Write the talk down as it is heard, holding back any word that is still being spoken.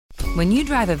When you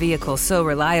drive a vehicle so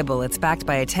reliable it's backed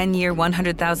by a 10-year,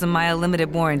 100,000-mile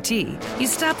limited warranty, you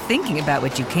stop thinking about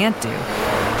what you can't do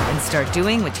and start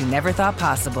doing what you never thought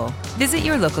possible. Visit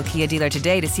your local Kia dealer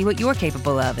today to see what you're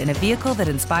capable of in a vehicle that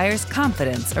inspires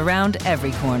confidence around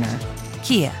every corner.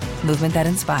 Kia, movement that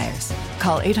inspires.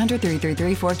 Call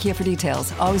 800-333-4KIA for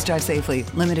details. Always drive safely.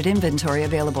 Limited inventory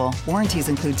available. Warranties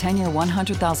include 10-year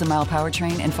 100,000-mile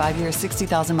powertrain and 5-year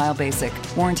 60,000-mile basic.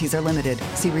 Warranties are limited.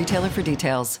 See retailer for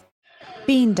details.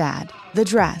 Bean Dad, The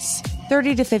Dress,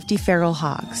 30 to 50 Feral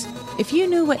Hogs. If you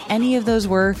knew what any of those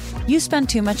were, you spend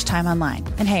too much time online.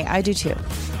 And hey, I do too.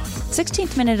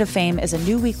 16th Minute of Fame is a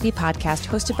new weekly podcast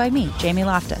hosted by me, Jamie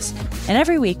Loftus. And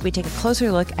every week we take a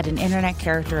closer look at an internet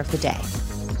character of the day.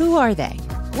 Who are they?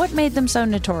 What made them so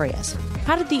notorious?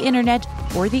 How did the internet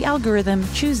or the algorithm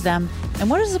choose them? And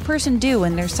what does a person do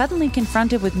when they're suddenly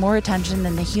confronted with more attention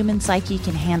than the human psyche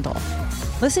can handle?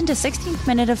 Listen to 16th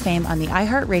Minute of Fame on the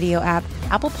iHeartRadio app,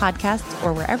 Apple Podcasts,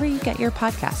 or wherever you get your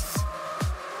podcasts.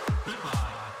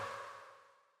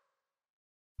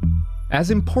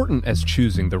 As important as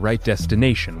choosing the right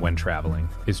destination when traveling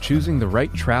is choosing the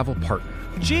right travel partner.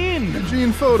 Gene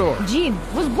Fodor. Gene,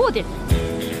 was good.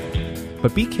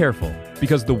 But be careful,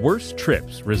 because the worst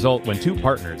trips result when two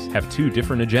partners have two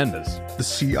different agendas. The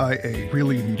CIA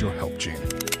really need your help, Gene.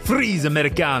 Freeze,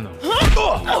 Americano.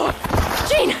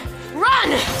 Gene,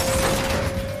 run!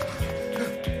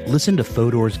 Listen to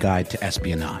Fodor's Guide to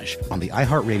Espionage on the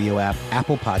iHeartRadio app,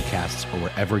 Apple Podcasts, or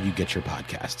wherever you get your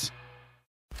podcasts.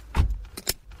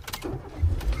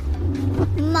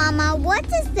 Mama, what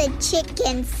does the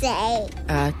chicken say?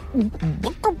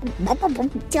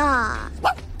 Dog.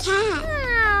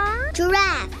 Cat.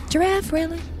 Giraffe. Giraffe,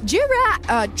 really?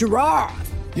 Giraffe.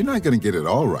 You're not going to get it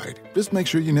all right. Just make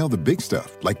sure you nail the big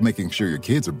stuff, like making sure your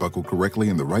kids are buckled correctly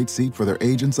in the right seat for their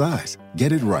age and size.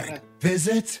 Get it right.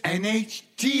 Visit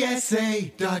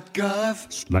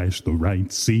NHTSA.gov/the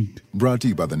right seat. Brought to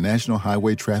you by the National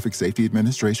Highway Traffic Safety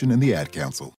Administration and the Ad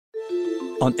Council.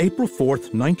 On April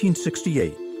 4th,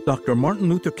 1968, Dr. Martin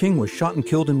Luther King was shot and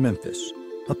killed in Memphis.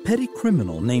 A petty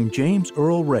criminal named James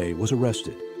Earl Ray was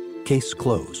arrested. Case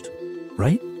closed.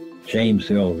 Right? James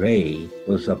Earl Ray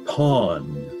was a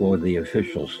pawn for the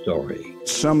official story.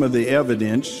 Some of the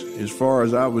evidence, as far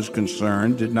as I was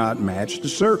concerned, did not match the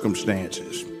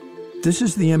circumstances. This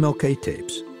is the MLK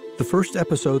tapes. The first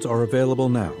episodes are available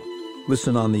now.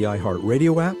 Listen on the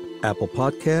iHeartRadio app, Apple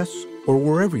Podcasts, or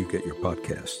wherever you get your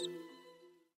podcasts.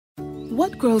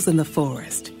 What grows in the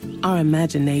forest? Our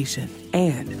imagination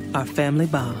and our family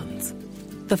bonds.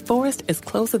 The forest is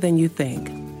closer than you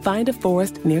think. Find a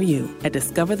forest near you at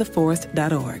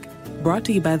discovertheforest.org. Brought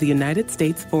to you by the United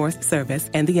States Forest Service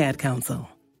and the Ad Council.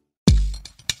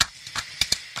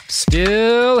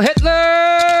 Still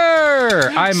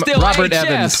Hitler! I'm Still Robert HF.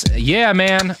 Evans. Yeah,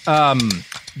 man.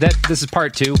 This is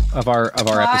part 2 of our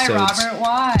episodes. Robert,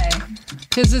 why?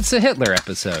 Because it's a Hitler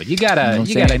episode. You gotta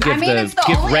give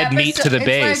red meat to the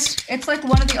base. It's like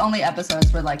one of the only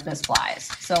episodes where like this flies.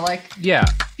 So like, yeah.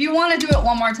 If you want to do it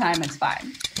one more time, it's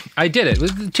fine. I did it.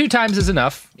 2 times is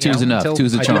enough. Two's enough.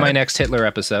 Two's a charm. I do my next Hitler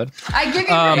episode. I give you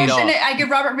permission. I give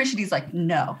Robert permission. He's like,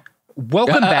 no.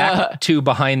 Welcome back to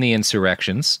Behind the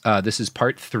Insurrections. This is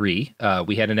part 3.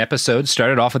 We had an episode,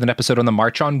 started off with an episode on the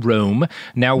March on Rome.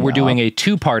 Now we're doing a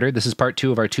 2-parter. This is part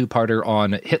 2 of our 2-parter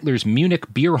on Hitler's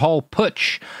Munich beer hall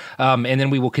putsch. And then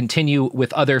we will continue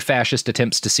with other fascist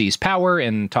attempts to seize power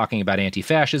and talking about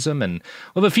anti-fascism. And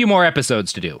we'll have a few more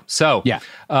episodes to do. So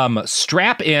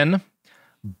strap in,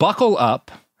 buckle up,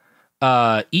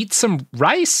 eat some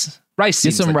rice. Rice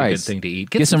seems like a good thing to eat.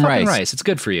 Get some rice. It's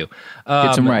good for you.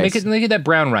 Get some rice. Make it that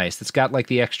brown rice that's got like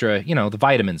the extra, the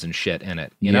vitamins and shit in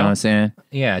it. You know what I'm saying?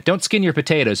 Yeah. Don't skin your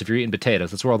potatoes if you're eating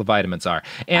potatoes. That's where all the vitamins are.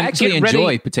 And I actually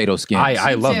enjoy potato skins.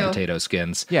 I love potato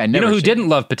skins. Yeah, you know who didn't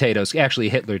love potatoes? Actually,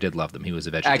 Hitler did love them. He was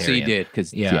a vegetarian. Actually, he did.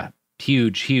 Yeah.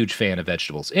 Huge fan of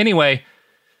vegetables. Anyway,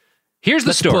 here's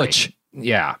the story. Putsch.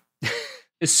 Yeah.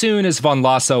 As soon as von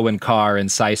Lossow and Kahr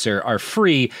and Seisser are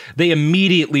free, they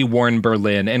immediately warn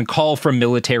Berlin and call for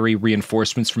military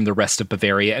reinforcements from the rest of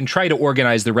Bavaria and try to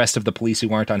organize the rest of the police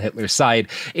who aren't on Hitler's side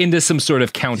into some sort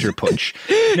of counter-putsch.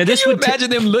 Now, this would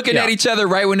imagine them looking at each other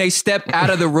right when they step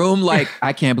out of the room like,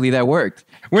 I can't believe that worked.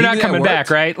 We're not coming back,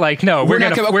 right? Like, no, we're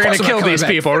gonna kill these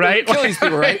people, right? Kill these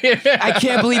people, right? I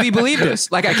can't believe he believed us.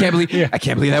 Like, I can't believe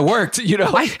that worked.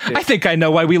 I think I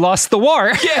know why we lost the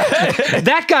war. Yeah,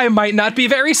 that guy might not be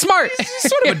very smart.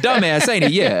 Sort of a dumbass, ain't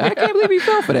he? Yeah, I can't believe he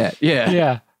fell for that.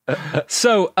 Yeah.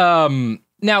 So,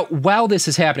 Now, while this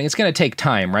is happening, it's going to take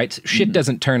time, right? Shit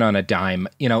doesn't turn on a dime.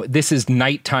 This is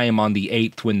nighttime on the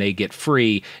 8th when they get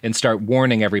free and start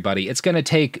warning everybody. It's going to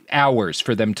take hours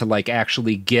for them to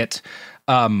actually get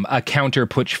a counter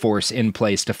putsch force in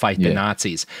place to fight the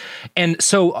Nazis. And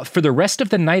so for the rest of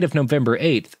the night of November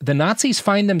 8th, the Nazis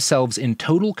find themselves in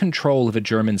total control of a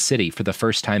German city for the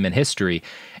first time in history.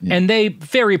 And they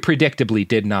very predictably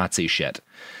did Nazi shit.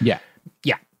 Yeah.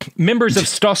 Members of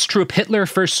Stoßtrupp Hitler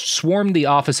first swarmed the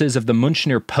offices of the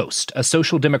Münchner Post, a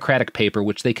social democratic paper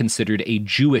which they considered a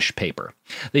Jewish paper.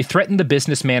 They threatened the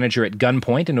business manager at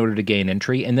gunpoint in order to gain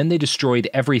entry, and then they destroyed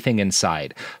everything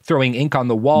inside, throwing ink on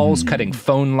the walls, cutting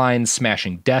phone lines,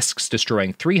 smashing desks,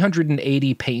 destroying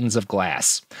 380 panes of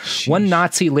glass. Sheesh. One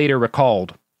Nazi later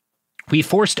recalled, "We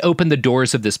forced open the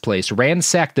doors of this place,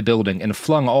 ransacked the building, and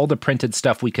flung all the printed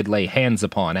stuff we could lay hands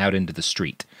upon out into the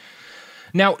street."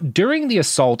 Now, during the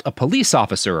assault, a police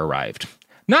officer arrived.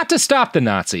 Not to stop the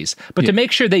Nazis, but to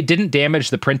make sure they didn't damage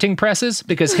the printing presses,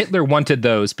 because Hitler wanted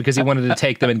those, because he wanted to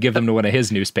take them and give them to one of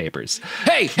his newspapers.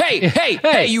 Hey,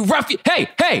 you ruffian.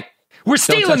 Hey. We're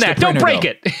stealing that. Don't break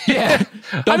it. Yeah.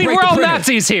 We're all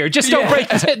Nazis here. Just don't break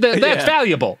that's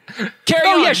valuable. Carry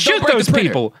on. Yeah, shoot those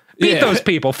people. Beat those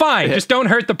people. Fine. Just don't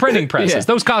hurt the printing presses.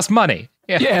 Those cost money.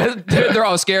 Yeah, they're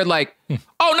all scared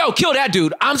oh no, kill that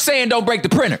dude. I'm saying don't break the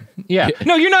printer. Yeah.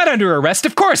 No, you're not under arrest.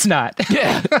 Of course not.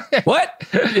 Yeah. What?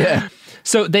 Yeah.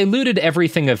 So they looted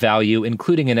everything of value,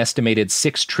 including an estimated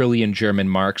 6 trillion German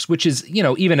marks, which is,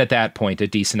 even at that point, a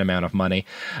decent amount of money.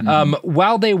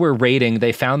 While they were raiding,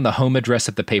 they found the home address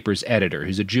of the paper's editor,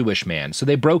 who's a Jewish man. So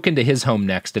they broke into his home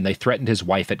next, and they threatened his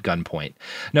wife at gunpoint.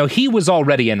 Now, he was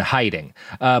already in hiding,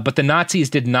 but the Nazis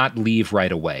did not leave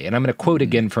right away. And I'm going to quote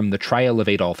again from The Trial of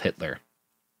Adolf Hitler.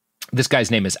 This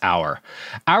guy's name is Auer.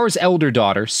 Auer's elder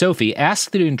daughter, Sophie,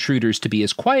 asked the intruders to be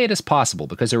as quiet as possible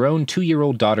because her own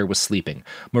 2-year-old daughter was sleeping.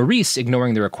 Maurice,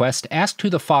 ignoring the request, asked who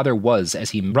the father was as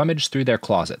he rummaged through their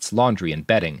closets, laundry, and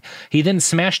bedding. He then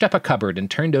smashed up a cupboard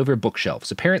and turned over bookshelves,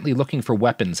 apparently looking for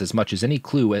weapons as much as any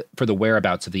clue for the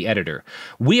whereabouts of the editor.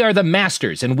 "We are the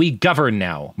masters, and we govern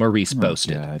now," Maurice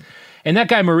boasted. God. And that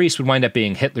guy Maurice would wind up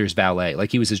being Hitler's valet,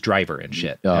 like he was his driver and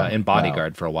shit, and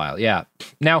bodyguard for a while. Yeah.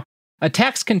 Now,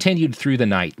 attacks continued through the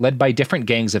night, led by different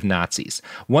gangs of Nazis.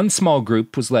 One small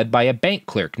group was led by a bank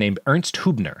clerk named Ernst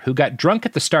Hubner, who got drunk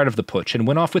at the start of the putsch and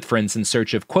went off with friends in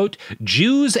search of, quote,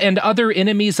 "Jews and other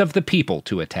enemies of the people"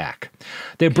 to attack.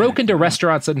 They broke into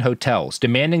restaurants and hotels,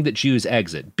 demanding that Jews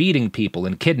exit, beating people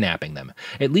and kidnapping them.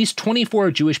 At least 24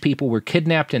 Jewish people were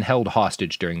kidnapped and held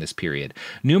hostage during this period.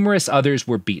 Numerous others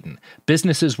were beaten.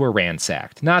 Businesses were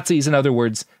ransacked. Nazis, in other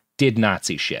words, did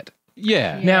Nazi shit.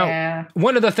 Yeah. Now,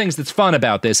 one of the things that's fun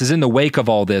about this is in the wake of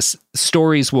all this,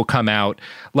 stories will come out,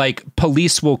 like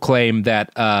police will claim that,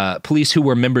 police who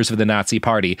were members of the Nazi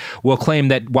party will claim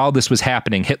that while this was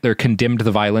happening, Hitler condemned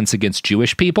the violence against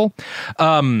Jewish people.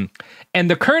 And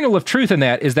the kernel of truth in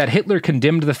that is that Hitler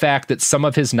condemned the fact that some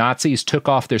of his Nazis took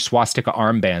off their swastika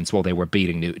armbands while they were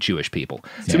beating Jewish people.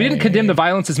 So he didn't condemn the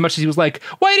violence as much as he was like,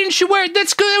 "Why didn't you wear it?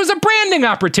 That's good. It was a branding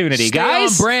opportunity,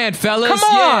 guys. Stay on brand, fellas. Come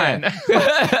on.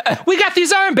 Yeah. We got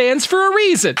these armbands for a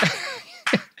reason."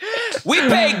 We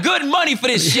paid good money for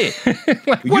this shit.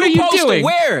 What are you doing? To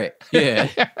wear it.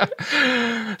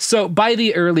 Yeah. So by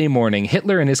the early morning,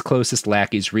 Hitler and his closest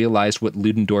lackeys realized what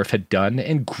Ludendorff had done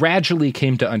and gradually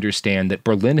came to understand that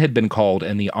Berlin had been called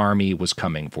and the army was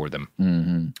coming for them.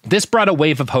 Mm-hmm. This brought a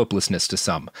wave of hopelessness to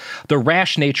some. The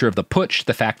rash nature of the putsch,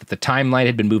 the fact that the timeline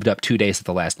had been moved up 2 days at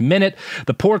the last minute,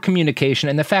 the poor communication,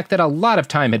 and the fact that a lot of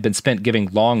time had been spent giving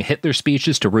long Hitler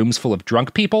speeches to rooms full of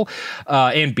drunk people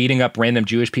and beating up random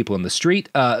Jewish people in the street,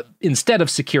 instead of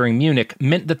securing Munich,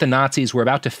 meant that the Nazis were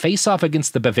about to face off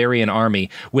against the Bavarian army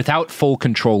without full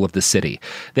control of the city.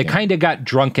 They kind of got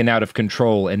drunk and out of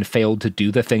control and failed to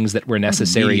do the things that were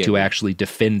necessary to actually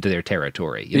defend their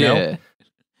territory, you know?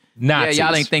 Nazis. Yeah,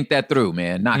 y'all ain't think that through,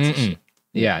 man. Nazi shit.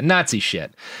 Yeah, Nazi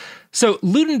shit. So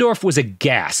Ludendorff was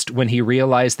aghast when he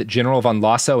realized that General von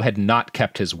Lossow had not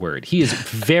kept his word. He is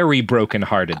very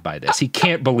brokenhearted by this. He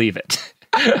can't believe it.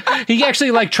 He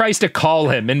actually tries to call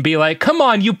him and be like, "Come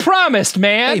on, you promised,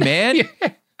 man. Hey, man.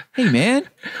 Hey, man.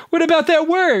 What about that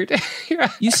word?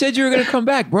 You said you were going to come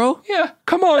back, bro. Yeah,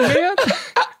 come on, man."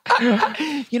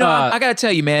 I got to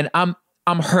tell you, man, I'm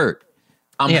hurt.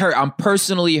 I'm hurt. I'm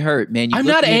personally hurt, man. I'm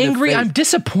not angry. I'm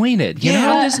disappointed. You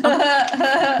know?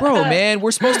 Bro, man,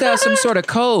 we're supposed to have some sort of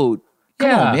code.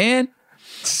 Come on, man.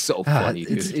 It's so funny,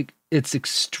 dude. It's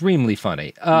extremely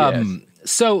funny.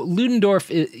 So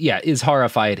Ludendorff, is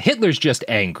horrified. Hitler's just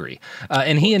angry.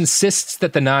 And he insists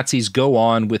that the Nazis go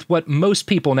on with what most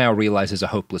people now realize is a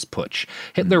hopeless putsch.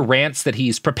 Hitler rants that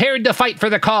he's prepared to fight for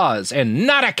the cause and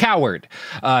not a coward.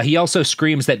 He also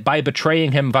screams that by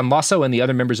betraying him, von Lossow and the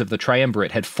other members of the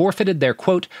Triumvirate had forfeited their,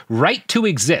 quote, right to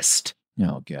exist.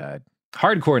 Oh, God.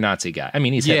 Hardcore Nazi guy. I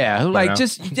mean, he's Hitler, like, you know?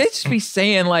 just be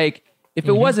saying, like, if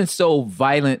it wasn't so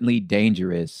violently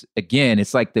dangerous, again,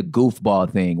 it's like the goofball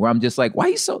thing where I'm just like, why are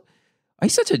you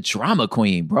such a drama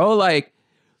queen, bro? Like,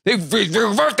 they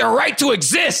revert their right to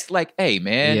exist. Like, hey,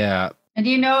 man. Yeah. And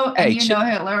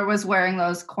Hitler was wearing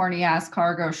those corny ass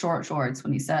cargo short shorts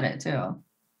when he said it too.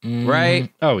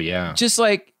 Right? Oh, yeah. Just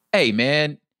like, hey,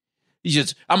 man,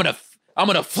 I'm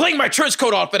gonna fling my trench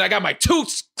coat off and I got my 2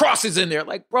 crosses in there.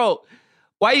 Like, bro,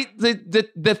 why the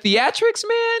theatrics,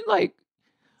 man? Like,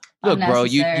 look, bro,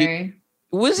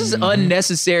 this is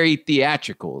unnecessary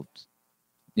theatrical.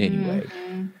 Anyway,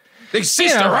 they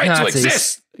exist the right to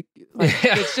exist. Like,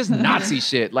 it's just Nazi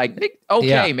shit. Like,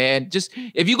 okay, man, just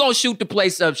if you gonna shoot the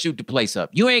place up, shoot the place up.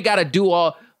 You ain't gotta do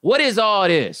what is all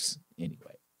this anyway?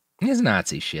 It's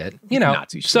Nazi shit, you know.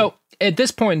 Nazi shit. So at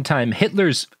this point in time,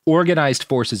 Hitler's organized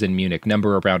forces in Munich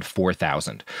number around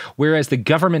 4,000, whereas the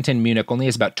government in Munich only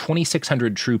has about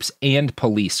 2,600 troops and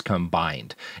police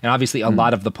combined. And obviously, a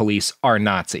lot of the police are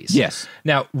Nazis. Yes.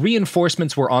 Now,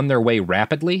 reinforcements were on their way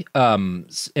rapidly, and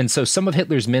so some of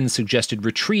Hitler's men suggested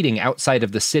retreating outside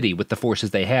of the city with the forces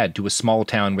they had to a small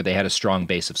town where they had a strong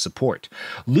base of support.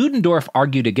 Ludendorff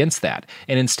argued against that,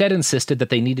 and instead insisted that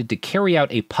they needed to carry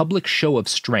out a public show of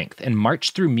strength and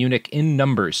march through Munich in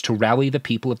numbers to rally the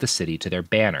people of the city to their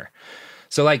banner.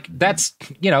 So, like, that's,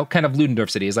 kind of Ludendorff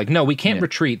City is like, no, we can't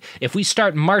retreat. If we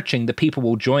start marching, the people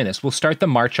will join us. We'll start the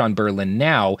march on Berlin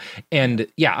now. And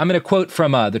I'm going to quote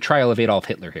from The Trial of Adolf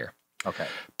Hitler here. Okay.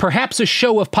 Perhaps a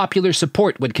show of popular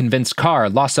support would convince Kahr,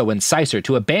 Lossow, and Seisser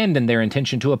to abandon their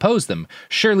intention to oppose them.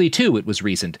 Surely, too, it was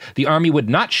reasoned, the army would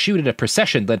not shoot at a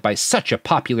procession led by such a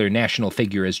popular national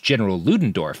figure as General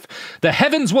Ludendorff. The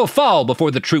heavens will fall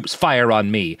before the troops fire on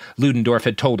me, Ludendorff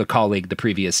had told a colleague the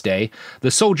previous day.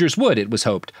 The soldiers would, it was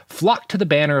hoped, flock to the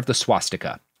banner of the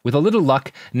swastika. With a little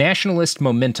luck, nationalist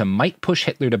momentum might push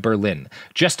Hitler to Berlin,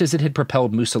 just as it had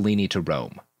propelled Mussolini to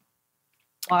Rome.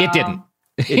 Wow. It didn't.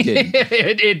 It didn't.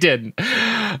 it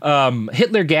didn't.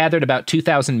 Hitler gathered about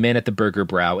 2,000 men at the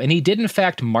Bürgerbräu, and he did in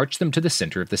fact march them to the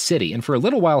center of the city, and for a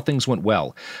little while things went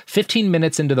well. 15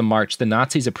 minutes into the march, the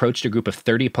Nazis approached a group of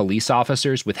 30 police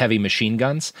officers with heavy machine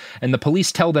guns, and the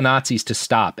police tell the Nazis to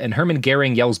stop, and Hermann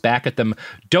Goering yells back at them,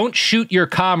 "Don't shoot your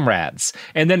comrades."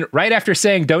 And then right after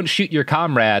saying, "Don't shoot your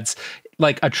comrades,"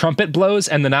 like a trumpet blows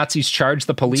and the Nazis charge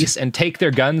the police and take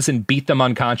their guns and beat them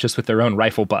unconscious with their own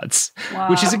rifle butts. Wow.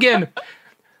 Which is, again,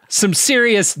 some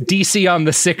serious DC on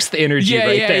the 6th energy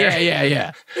there.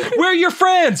 Yeah. We're your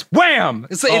friends. Wham!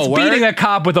 It's beating a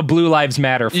cop with a Blue Lives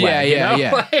Matter flag.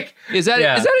 Yeah. Like, is that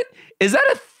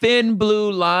a thin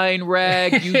blue line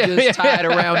rag you just tied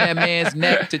around that man's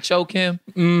neck to choke him?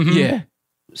 Mm-hmm. Yeah.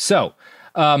 So,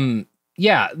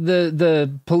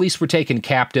 the police were taken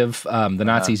captive. The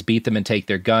Nazis beat them and take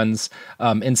their guns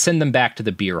and send them back to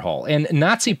the beer hall. And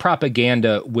Nazi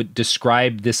propaganda would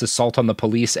describe this assault on the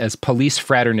police as police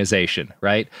fraternization,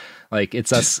 right? Like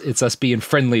it's us being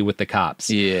friendly with the cops.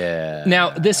 Yeah. Now,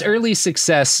 this early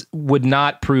success would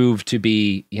not prove to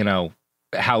be,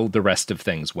 how the rest of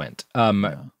things went.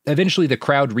 Eventually, the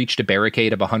crowd reached a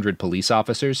barricade of 100 police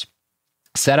officers,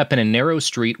 set up in a narrow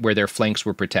street where their flanks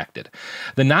were protected.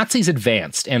 The Nazis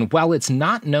advanced, and while it's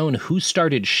not known who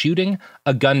started shooting,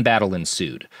 a gun battle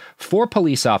ensued. 4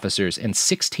 police officers and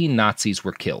 16 Nazis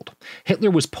were killed.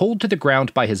 Hitler was pulled to the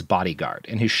ground by his bodyguard,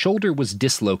 and his shoulder was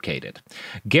dislocated.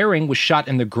 Goering was shot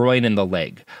in the groin and the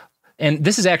leg. And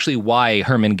this is actually why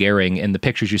Hermann Goering, in the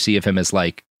pictures you see of him as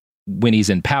like, when he's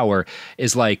in power,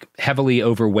 is like heavily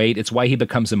overweight. It's why he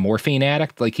becomes a morphine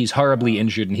addict. Like he's horribly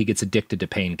injured and he gets addicted to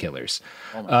painkillers.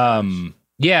 And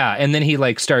then he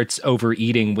like starts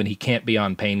overeating when he can't be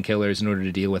on painkillers in order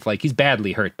to deal with, like, he's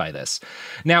badly hurt by this.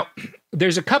 Now,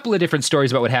 there's a couple of different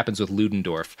stories about what happens with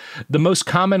Ludendorff. The most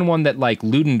common one that like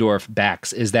Ludendorff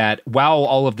backs is that while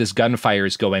all of this gunfire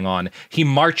is going on, he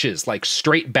marches like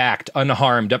straight backed,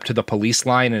 unharmed up to the police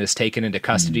line and is taken into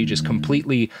custody, just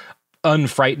completely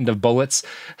unfrightened of bullets.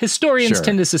 Historians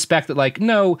tend to suspect that, like,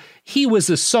 no, he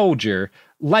was a soldier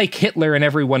like Hitler and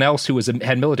everyone else who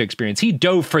had military experience. He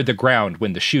dove for the ground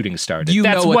when the shooting started.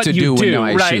 That's what you do,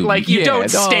 right? Shoot. Like, you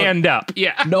don't stand up.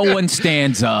 Yeah. No one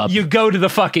stands up. You go to the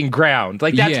fucking ground.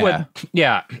 Like, that's what,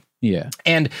 Yeah.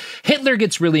 And Hitler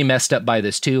gets really messed up by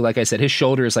this too. Like I said, his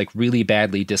shoulder is like really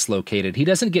badly dislocated. He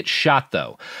doesn't get shot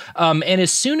though. And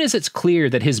as soon as it's clear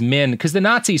that his men, because the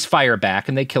Nazis fire back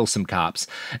and they kill some cops,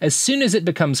 as soon as it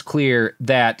becomes clear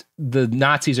that the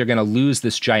Nazis are going to lose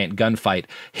this giant gunfight,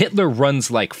 Hitler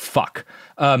runs like fuck.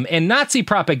 And Nazi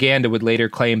propaganda would later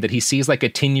claim that he sees like a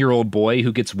 10-year-old boy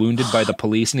who gets wounded by the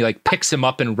police and he like picks him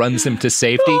up and runs him to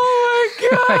safety. Oh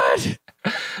my God.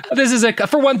 This is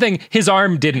for one thing, his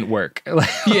arm didn't work.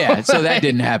 Yeah, so that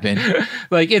didn't happen.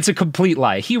 Like, it's a complete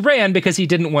lie. He ran because he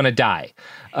didn't want to die.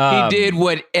 He did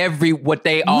what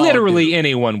they all literally do.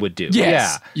 Anyone would do.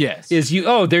 Yes. Yeah.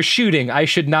 Yes. they're shooting. I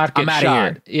should not get I'm shot.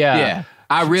 Outta here. Yeah.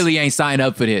 I really ain't signed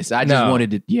up for this. I just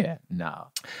wanted to, no.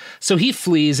 So he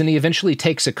flees and he eventually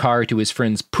takes a car to his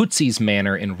friend's Putzi's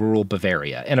manor in rural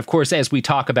Bavaria. And of course, as we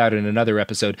talk about in another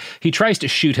episode, he tries to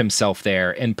shoot himself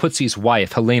there. And Putzi's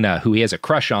wife, Helena, who he has a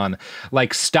crush on,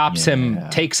 like stops him,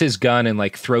 takes his gun and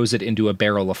like throws it into a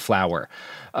barrel of flour,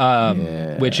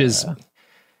 which is,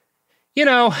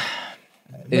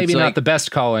 maybe not the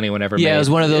best call anyone ever made. Yeah, it was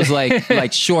one of those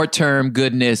like short-term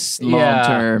goodness,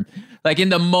 long-term. Like in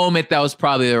the moment, that was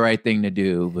probably the right thing to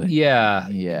do. But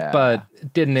but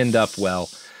it didn't end up well.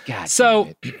 God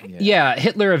so,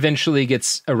 Hitler eventually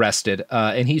gets arrested,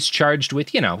 and he's charged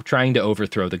with, trying to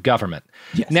overthrow the government.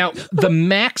 Yes. Now, the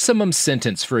maximum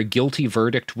sentence for a guilty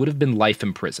verdict would have been life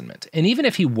imprisonment. And even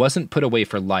if he wasn't put away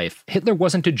for life, Hitler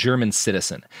wasn't a German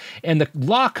citizen. And the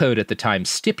law code at the time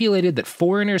stipulated that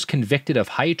foreigners convicted of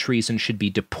high treason should be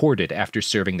deported after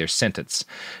serving their sentence.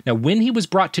 Now, when he was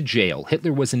brought to jail,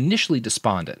 Hitler was initially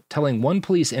despondent, telling one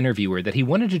police interviewer that he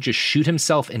wanted to just shoot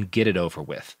himself and get it over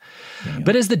with. Damn.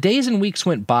 But as the days and weeks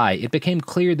went by, it became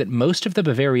clear that most of the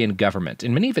Bavarian government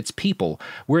and many of its people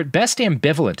were at best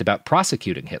ambivalent about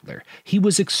prosecuting Hitler. He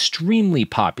was extremely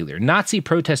popular. Nazi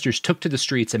protesters took to the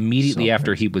streets immediately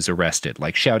after he was arrested,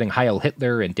 like shouting Heil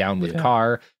Hitler and Down with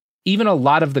Kahr. Even a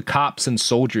lot of the cops and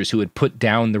soldiers who had put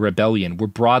down the rebellion were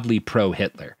broadly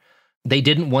pro-Hitler. They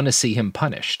didn't want to see him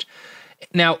punished.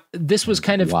 Now, this was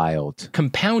kind of wild,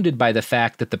 compounded by the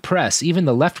fact that the press, even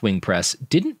the left-wing press,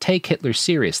 didn't take Hitler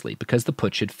seriously because the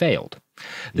putsch had failed.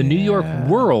 The New York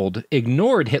World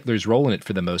ignored Hitler's role in it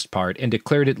for the most part and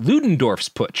declared it Ludendorff's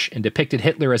putsch and depicted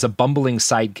Hitler as a bumbling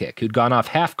sidekick who'd gone off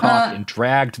half-cocked and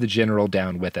dragged the general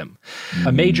down with him.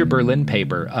 A major Berlin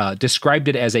paper described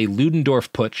it as a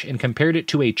Ludendorff putsch and compared it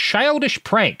to a childish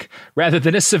prank rather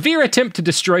than a severe attempt to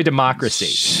destroy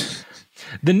democracy.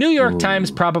 The New York Times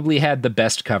probably had the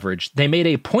best coverage. They made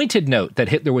a pointed note that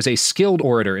Hitler was a skilled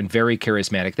orator and very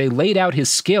charismatic. They laid out his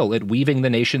skill at weaving the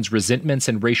nation's resentments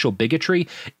and racial bigotry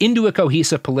into a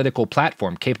cohesive political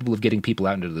platform capable of getting people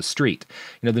out into the street.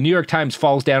 The New York Times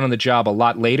falls down on the job a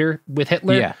lot later with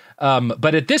Hitler. Yeah.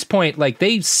 But at this point, like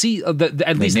they see,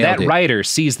 at least that writer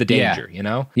sees the danger,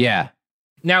 Yeah.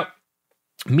 Now,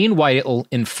 meanwhile,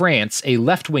 in France, a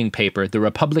left-wing paper, the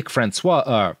Republique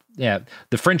Françoise,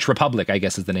 the French Republic, I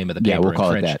guess is the name of the paper. Yeah, we'll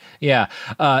call in French. it that. Yeah,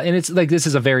 and it's like this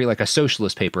is a very like a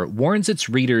socialist paper. It warns its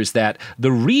readers that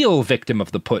the real victim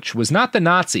of the putsch was not the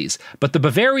Nazis, but the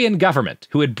Bavarian government,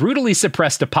 who had brutally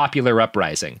suppressed a popular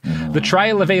uprising. The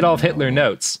trial of Adolf Hitler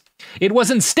notes, it was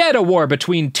instead a war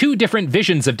between two different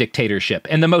visions of dictatorship,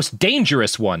 and the most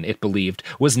dangerous one, it believed,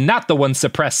 was not the one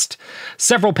suppressed.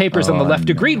 Several papers on the left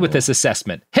agreed with this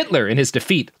assessment. Hitler, in his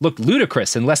defeat, looked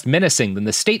ludicrous and less menacing than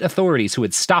the state authorities who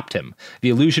had stopped him. The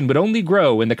illusion would only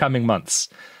grow in the coming months.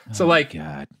 So,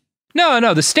 God.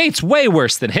 No, the state's way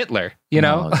worse than Hitler,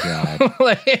 Oh, God.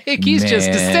 like, he's just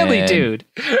a silly dude.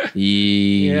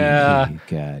 Yeah.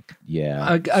 God,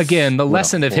 yeah. Again, the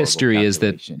lesson of history is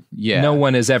that no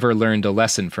one has ever learned a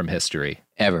lesson from history.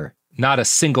 Ever. Not a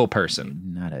single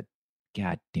person. Not a...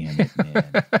 God damn it,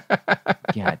 man.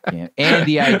 God damn. And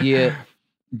the idea...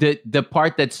 The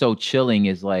part that's so chilling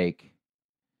is like,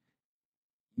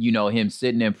 him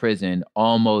sitting in prison,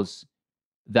 almost...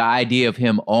 The idea of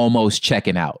him almost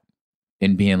checking out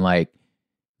and being like,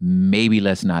 maybe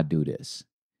let's not do this.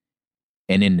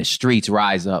 And then the streets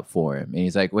rise up for him. And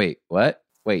he's like, wait, what?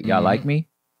 Wait, y'all like me?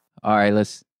 All right,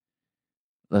 let's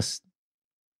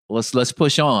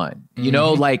push on.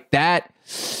 Like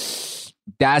that's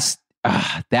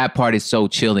that part is so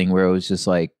chilling where it was just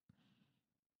like,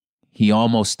 he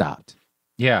almost stopped.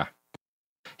 Yeah.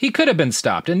 He could have been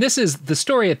stopped. And this is the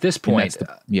story at this point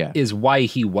is why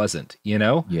he wasn't,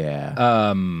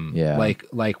 Yeah.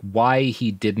 Like why he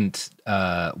didn't,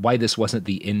 why this wasn't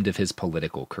the end of his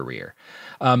political career.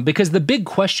 Because the big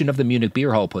question of the Munich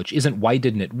Beer Hall Putsch isn't why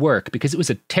didn't it work? Because it was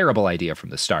a terrible idea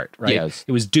from the start, right? Yes.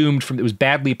 It was doomed it was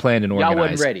badly planned and organized. Y'all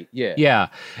wasn't ready. Yeah. Yeah.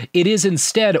 It is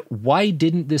instead, why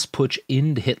didn't this putsch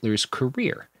end Hitler's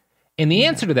career? And the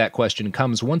answer to that question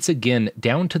comes once again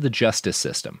down to the justice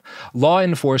system. Law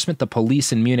enforcement, the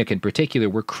police in Munich in particular,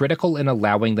 were critical in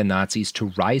allowing the Nazis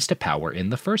to rise to power in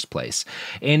the first place.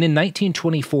 And in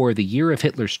 1924, the year of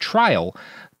Hitler's trial,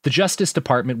 the Justice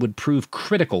Department would prove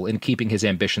critical in keeping his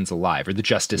ambitions alive, or the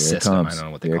justice system. I don't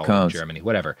know what they call it in Germany,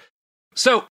 whatever.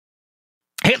 So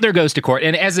Hitler goes to court,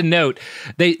 and as a note,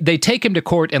 they take him to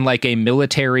court in like a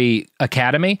military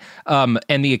academy,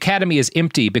 and the academy is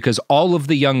empty because all of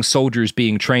the young soldiers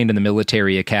being trained in the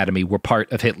military academy were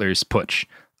part of Hitler's putsch.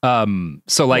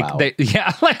 So like,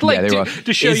 wow.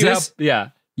 To show you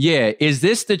Yeah, is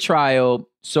this the trial?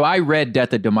 So I read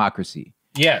Death of Democracy.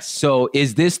 Yes. So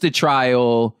is this the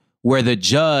trial where the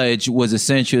judge was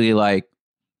essentially like,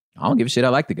 I don't give a shit, I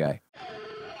like the guy?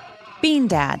 Bean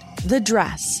Dad, The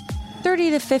Dress,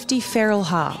 30 to 50 Feral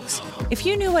Hogs. If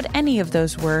you knew what any of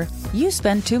those were, you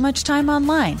spend too much time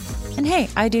online. And hey,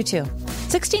 I do too.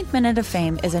 16th Minute of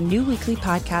Fame is a new weekly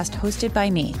podcast hosted by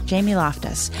me, Jamie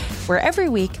Loftus, where every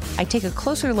week I take a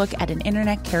closer look at an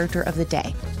internet character of the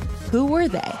day. Who were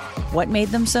they? What made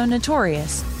them so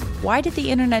notorious? Why did the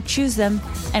internet choose them?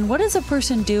 And what does a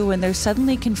person do when they're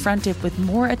suddenly confronted with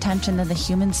more attention than the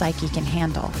human psyche can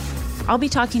handle? I'll be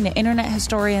talking to internet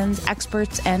historians,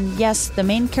 experts, and yes, the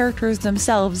main characters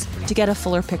themselves to get a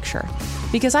fuller picture.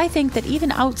 Because I think that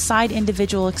even outside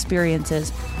individual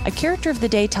experiences, a character of the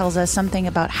day tells us something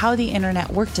about how the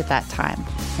internet worked at that time,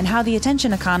 and how the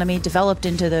attention economy developed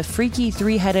into the freaky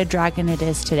three-headed dragon it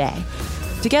is today.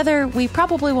 Together, we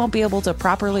probably won't be able to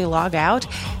properly log out,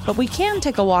 but we can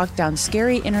take a walk down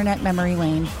scary internet memory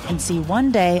lane and see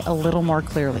one day a little more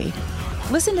clearly.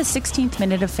 Listen to 16th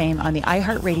Minute of Fame on the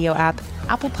iHeartRadio app,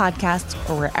 Apple Podcasts,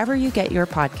 or wherever you get your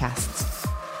podcasts.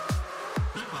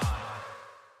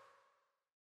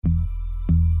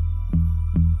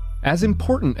 As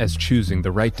important as choosing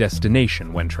the right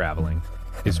destination when traveling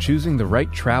is choosing the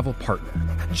right travel partner.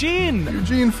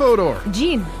 Eugene Fodor.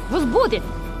 Gene, was будет?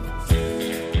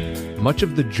 Much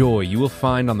of the joy you will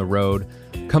find on the road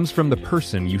comes from the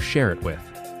person you share it with.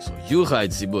 So you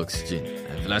write the books, Gene,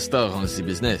 and Vlastar runs the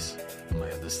business. I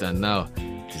understand now.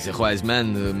 It is a wise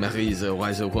man who marries a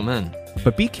wiser woman.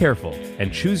 But be careful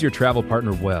and choose your travel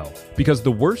partner well, because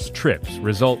the worst trips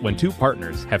result when two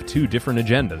partners have two different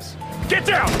agendas. Get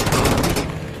down!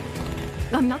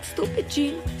 I'm not stupid,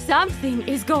 Gene. Something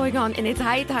is going on, and it's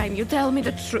high time you tell me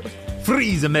the truth.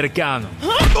 Freeze, Americano!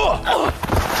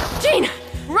 Gene,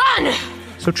 run!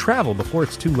 So travel before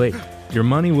it's too late. Your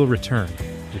money will return,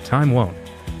 your time won't,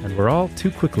 and we're all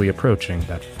too quickly approaching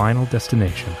that final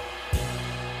destination.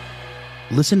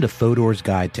 Listen to Fodor's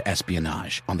Guide to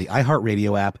Espionage on the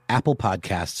iHeartRadio app, Apple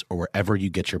Podcasts, or wherever you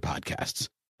get your podcasts.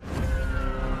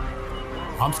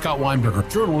 I'm Scott Weinberger,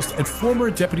 journalist and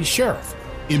former deputy sheriff.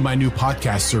 In my new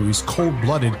podcast series, Cold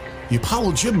Blooded, The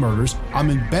Apollo Gym Murders, I'm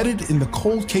embedded in the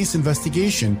cold case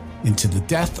investigation into the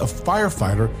death of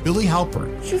firefighter Billy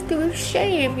Halpern. It's just a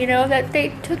shame, that they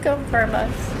took him from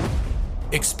us.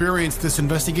 Experience this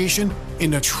investigation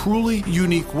in a truly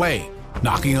unique way,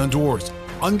 knocking on doors,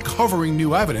 uncovering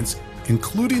new evidence,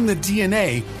 including the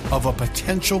DNA of a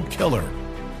potential killer.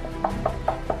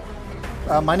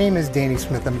 My name is Danny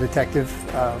Smith. I'm a detective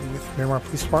with Miramar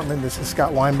Police Department. This is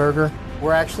Scott Weinberger.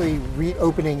 We're actually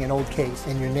reopening an old case,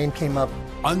 and your name came up.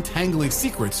 Untangling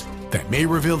secrets that may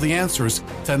reveal the answers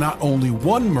to not only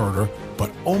one murder,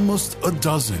 but almost a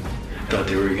dozen. I thought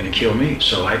they were going to kill me,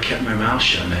 so I kept my mouth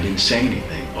shut and I didn't say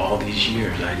anything. All these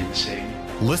years, I didn't say anything.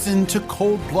 Listen to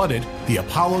Cold Blooded, The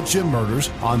Apollo Gym Murders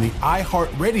on the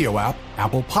iHeartRadio app,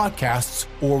 Apple Podcasts,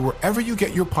 or wherever you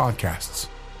get your podcasts.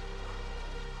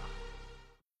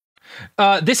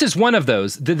 This is one of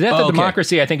those. The Death of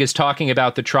Democracy, I think, is talking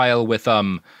about the trial with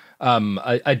a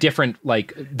different,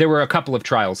 there were a couple of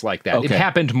trials like that. It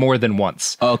happened more than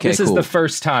once. This is the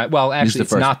first time. Well, actually,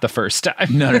 it's not the first time.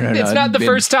 No. It's not the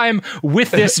first time with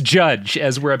this judge,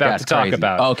 as we're about to talk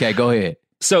about. Okay, go ahead.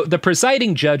 So the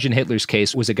presiding judge in Hitler's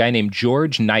case was a guy named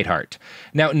George Neidhart.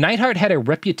 Now, Neidhart had a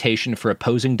reputation for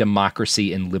opposing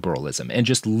democracy and liberalism and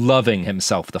just loving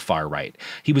himself the far right.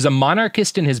 He was a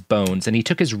monarchist in his bones, and he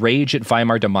took his rage at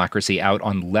Weimar democracy out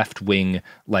on left-wing,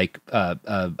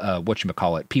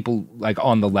 whatchamacallit, people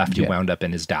on the left who wound up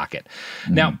in his docket.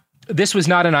 Now, this was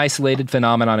not an isolated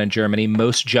phenomenon in Germany.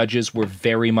 Most judges were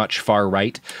very much far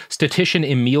right. Statistician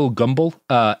Emil Gumbel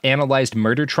analyzed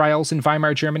murder trials in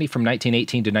Weimar Germany from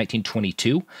 1918 to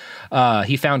 1922.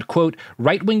 He found, quote,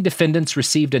 right-wing defendants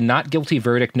received a not guilty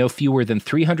verdict no fewer than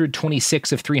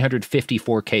 326 of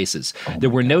 354 cases. There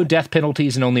were no death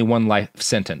penalties and only one life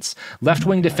sentence.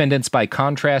 Left-wing defendants, by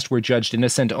contrast, were judged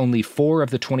innocent only 4 of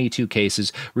the 22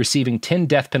 cases, receiving 10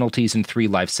 death penalties and 3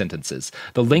 life sentences.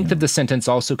 The length of the sentence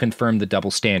also confirmed reaffirmed the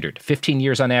double standard. 15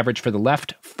 years on average for the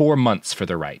left, 4 months for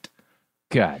the right.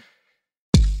 God.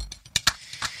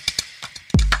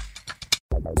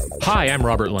 Hi, I'm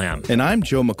Robert Lamb. And I'm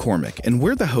Joe McCormick, and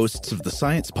we're the hosts of the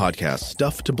science podcast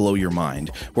Stuff to Blow Your Mind,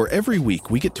 where every week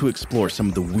we get to explore some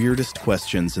of the weirdest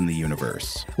questions in the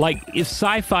universe. Like, if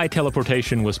sci-fi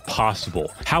teleportation was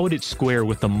possible, how would it square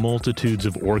with the multitudes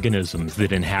of organisms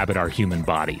that inhabit our human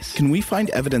bodies? Can we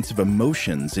find evidence of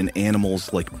emotions in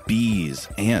animals like bees,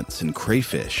 ants, and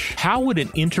crayfish? How would an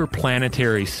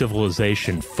interplanetary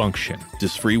civilization function?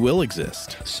 Does free will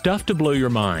exist? Stuff to Blow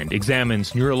Your Mind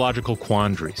examines neurological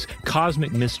quandaries,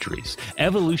 cosmic mysteries,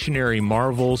 evolutionary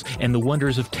marvels, and the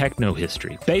wonders of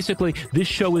techno-history. Basically, this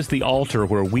show is the altar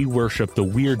where we worship the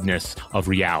weirdness of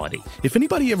reality. If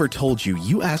anybody ever told you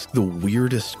you ask the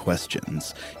weirdest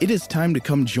questions, it is time to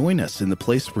come join us in the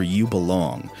place where you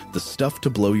belong, the Stuff to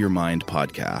Blow Your Mind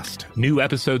podcast. New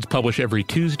episodes publish every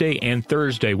Tuesday and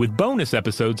Thursday, with bonus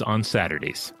episodes on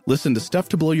Saturdays. Listen to Stuff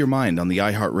to Blow Your Mind on the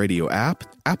iHeartRadio app,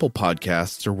 Apple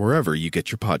Podcasts, or wherever you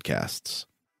get your podcasts.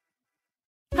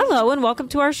 Hello and welcome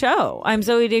to our show. I'm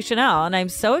Zoe Deschanel, and I'm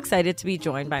so excited to be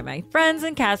joined by my friends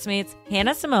and castmates,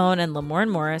 Hannah Simone and Lamorne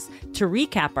Morris, to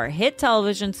recap our hit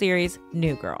television series,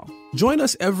 New Girl. Join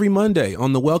us every Monday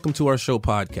on the Welcome to Our Show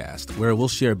podcast, where we'll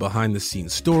share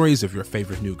behind-the-scenes stories of your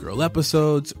favorite New Girl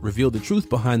episodes, reveal the truth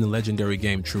behind the legendary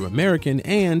game True American,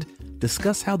 and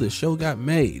discuss how the show got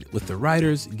made with the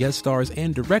writers, guest stars,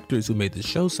 and directors who made the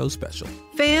show so special.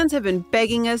 Fans have been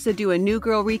begging us to do a New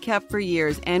Girl recap for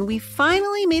years, and we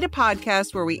finally made a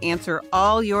podcast where we answer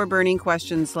all your burning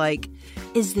questions like,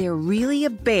 is there really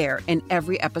a bear in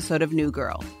every episode of New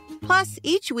Girl? Plus,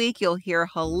 each week you'll hear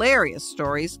hilarious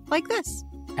stories like this.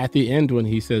 At the end, when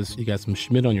he says you got some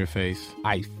Schmidt on your face,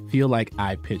 I feel like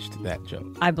I pitched that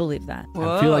joke. I believe that.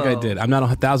 Whoa. I feel like I did. I'm not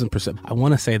 1,000%. I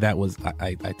want to say that was,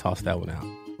 I tossed that one out.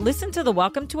 Listen to the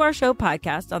Welcome to Our Show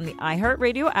podcast on the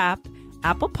iHeartRadio app,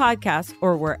 Apple Podcasts,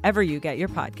 or wherever you get your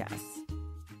podcasts.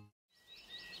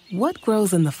 What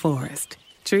grows in the forest?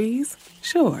 Trees?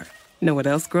 Sure. Know what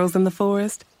else grows in the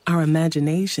forest? Our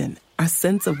imagination, our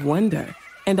sense of wonder,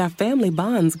 and our family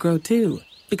bonds grow too.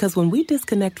 Because when we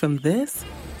disconnect from this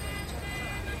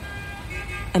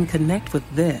and connect with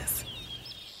this,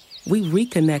 we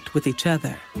reconnect with each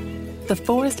other. The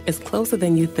forest is closer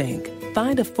than you think.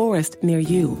 Find a forest near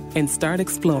you and start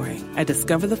exploring at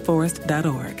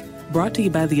discovertheforest.org. Brought to you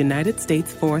by the United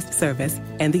States Forest Service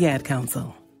and the Ad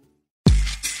Council.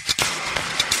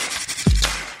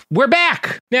 We're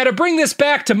back! Now, to bring this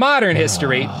back to modern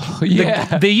history,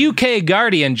 the UK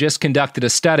Guardian just conducted a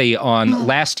study on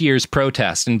last year's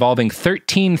protest involving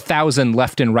 13,000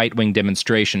 left and right-wing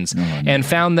demonstrations and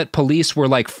found that police were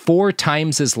like 4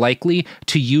 times as likely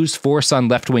to use force on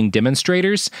left-wing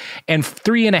demonstrators and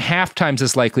 3.5 times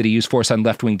as likely to use force on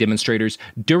left-wing demonstrators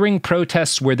during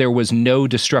protests where there was no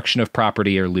destruction of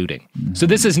property or looting. So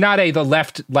this is not the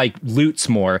left, loots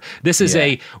more. This is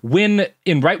a win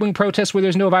in right-wing protests where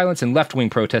there's no violence and left-wing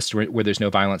protests where there's no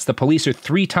violence. The police are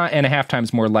 3.5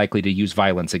 times more likely to use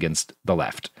violence against the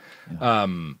left.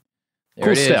 Cool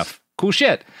stuff. Cool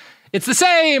shit. It's the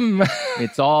same.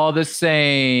 It's all the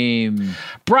same.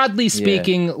 Broadly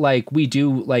speaking, we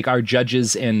do, our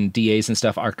judges and DAs and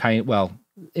stuff are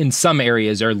in some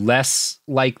areas are less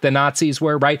like the Nazis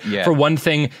were, right? Yeah. For one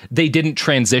thing, they didn't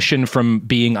transition from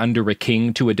being under a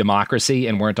king to a democracy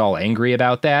and weren't all angry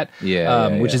about that.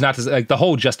 Which is not to, the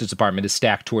whole Justice Department is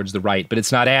stacked towards the right, but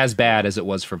it's not as bad as it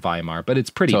was for Weimar, but it's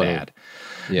pretty bad.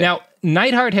 Yeah. Now,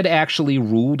 Neidhart had actually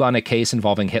ruled on a case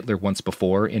involving Hitler once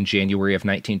before in January of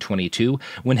 1922,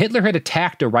 when Hitler had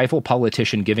attacked a rival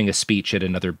politician giving a speech at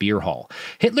another beer hall.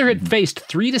 Hitler had faced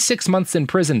 3 to 6 months in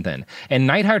prison then, and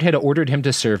Neidhart had ordered him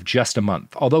to serve just a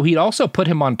month, although he'd also put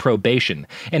him on probation.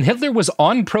 And Hitler was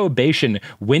on probation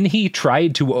when he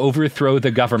tried to overthrow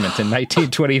the government in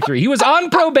 1923. He was on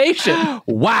probation.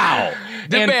 Wow.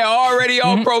 The man already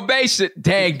on probation.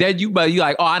 Dang, then you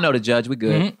like, oh, I know the judge. We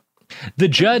good. The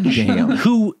judge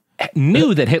who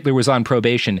knew that Hitler was on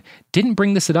probation didn't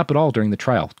bring this up at all during the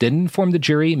trial, didn't inform the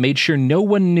jury, made sure no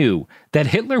one knew that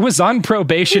Hitler was on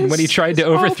probation when he tried to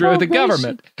overthrow the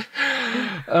government.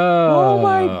 Oh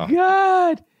my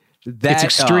God. It's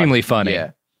extremely funny.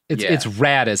 Yeah. It's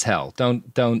rad as hell. No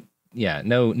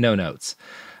notes.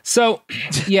 So,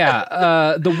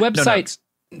 the website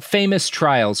Famous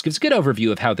Trials gives a good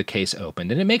overview of how the case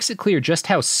opened, and it makes it clear just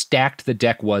how stacked the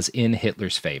deck was in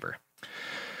Hitler's favor.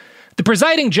 The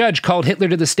presiding judge called Hitler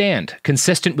to the stand.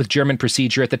 Consistent with German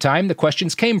procedure at the time, the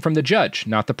questions came from the judge,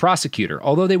 not the prosecutor,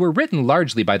 although they were written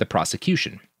largely by the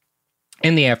prosecution.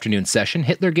 In the afternoon session,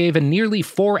 Hitler gave a nearly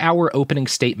 4-hour opening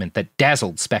statement that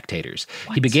dazzled spectators.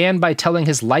 He began by telling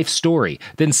his life story,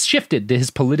 then shifted to his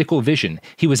political vision.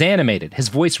 He was animated, his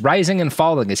voice rising and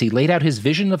falling as he laid out his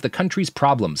vision of the country's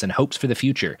problems and hopes for the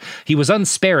future. He was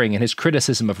unsparing in his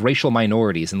criticism of racial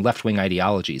minorities and left-wing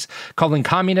ideologies, calling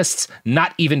communists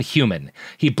not even human.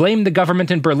 He blamed the government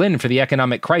in Berlin for the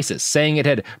economic crisis, saying it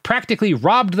had practically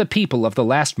robbed the people of the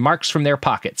last marks from their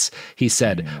pockets. He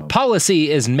said,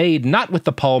 "Policy is made not with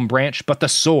the palm branch, but the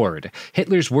sword."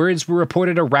 Hitler's words were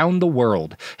reported around the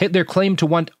world. Hitler claimed to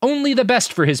want only the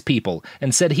best for his people,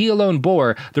 and said he alone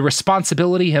bore the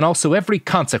responsibility and also every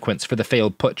consequence for the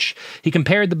failed putsch. He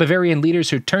compared the Bavarian leaders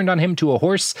who turned on him to a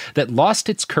horse that lost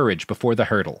its courage before the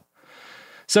hurdle.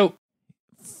 So,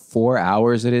 4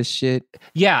 hours of this shit?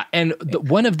 Yeah, and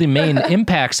one of the main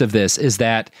impacts of this is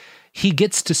that he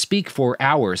gets to speak for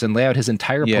hours and lay out his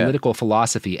entire political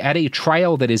philosophy at a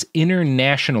trial that is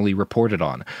internationally reported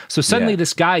on. So suddenly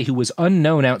this guy who was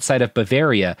unknown outside of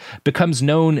Bavaria becomes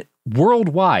known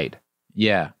worldwide.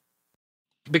 Yeah.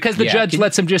 Because the judge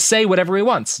lets him just say whatever he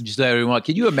wants. Just whatever he wants.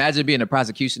 Can you imagine being a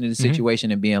prosecution in this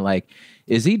situation and being like,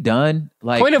 is he done?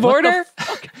 Like, point of order?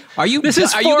 Are you? This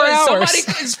is 4 hours.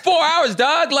 It's 4 hours,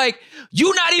 dog. Like,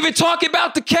 you not even talking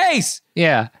about the case.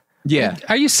 Yeah. Yeah.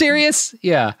 Are you serious?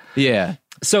 Yeah. Yeah.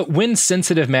 So when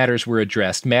sensitive matters were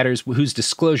addressed, matters whose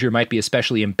disclosure might be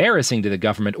especially embarrassing to the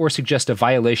government or suggest a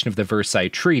violation of the Versailles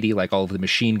Treaty, like all of the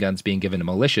machine guns being given to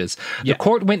militias, the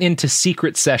court went into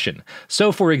secret session.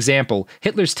 So, for example,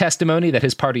 Hitler's testimony that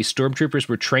his party's stormtroopers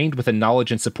were trained with the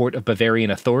knowledge and support of Bavarian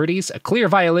authorities, a clear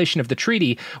violation of the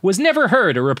treaty, was never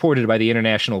heard or reported by the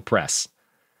international press.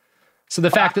 So the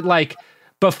fact that, like,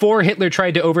 before Hitler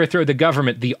tried to overthrow the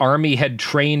government, the army had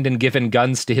trained and given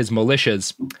guns to his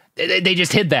militias. They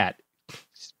just hid that.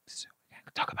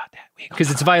 Talk about that. Because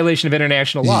it's a violation of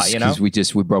international law, you know?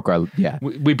 Because we broke our,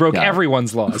 We broke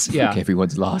everyone's laws, yeah.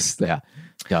 Everyone's laws,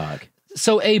 dog.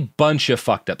 So a bunch of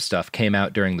fucked up stuff came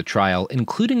out during the trial,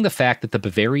 including the fact that the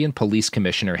Bavarian police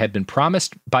commissioner had been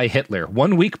promised by Hitler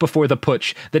 1 week before the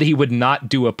putsch that he would not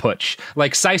do a putsch.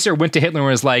 Like, Seisser went to Hitler and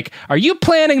was like, "Are you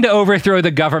planning to overthrow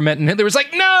the government?" And Hitler was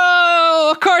like, "No,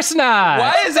 of course not."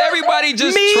 Why is everybody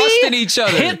just trusting each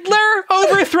other? Hitler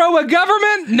overthrow a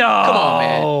government? No. Come on,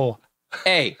 man.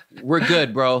 Hey, we're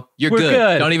good, bro. We're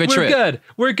good. Don't even trip.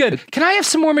 We're good. Can I have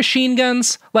some more machine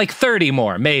guns? Like 30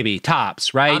 more, maybe,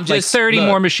 tops, right? Like 30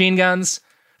 more machine guns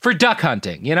for duck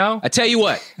hunting, you know? I tell you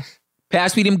what,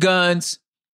 pass me them guns.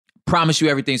 Promise you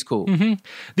everything's cool. Mm-hmm.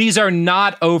 These are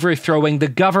not overthrowing the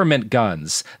government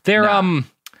guns. They're,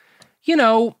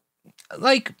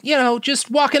 just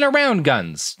walking around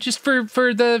guns, just for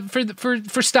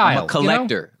style. I'm a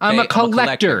collector. You know? I'm a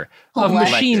collector of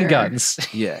machine guns.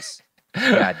 Yes.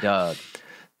 God, dog.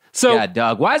 God,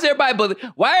 dog. Why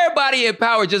everybody in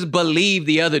power just believe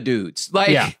the other dudes? Like,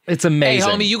 yeah, it's amazing.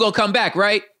 Hey, homie, you gonna come back,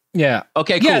 right? Yeah.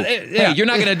 Okay, cool. Hey, you're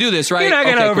not gonna do this, right? You're not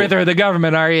gonna overthrow the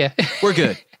government, are you? We're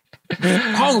good.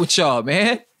 What's wrong with y'all,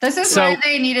 man? This is why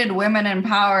they needed women in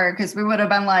power, because we would have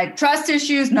been like, trust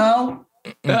issues, no.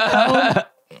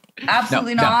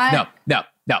 Absolutely not. No.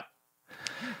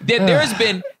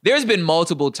 There's been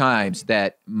multiple times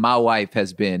that my wife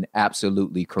has been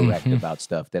absolutely correct about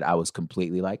stuff that I was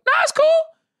completely like, nah, it's cool.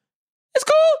 It's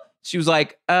cool. She was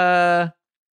like, no,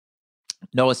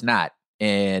 it's not.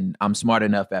 And I'm smart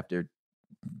enough after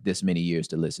this many years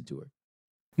to listen to her.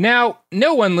 Now,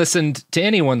 no one listened to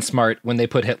anyone smart when they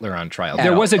put Hitler on trial.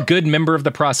 There was a good member of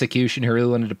the prosecution who really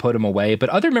wanted to put him away, but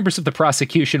other members of the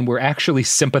prosecution were actually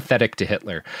sympathetic to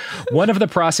Hitler. One of the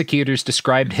prosecutors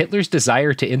described Hitler's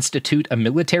desire to institute a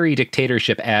military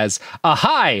dictatorship as a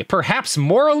high, perhaps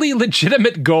morally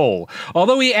legitimate goal,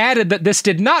 although he added that this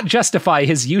did not justify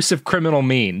his use of criminal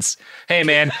means. Hey,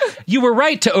 man, you were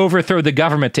right to overthrow the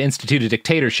government to institute a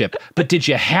dictatorship, but did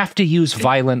you have to use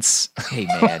violence? Hey,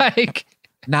 man.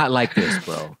 Not like this,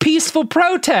 bro. Peaceful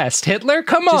protest, Hitler.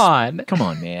 Come on,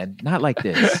 man. Not like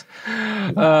this.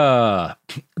 The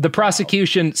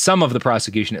prosecution, some of the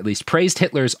prosecution at least, praised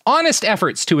Hitler's honest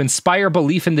efforts to inspire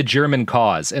belief in the German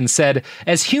cause and said,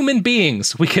 as human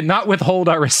beings, we cannot withhold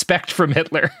our respect from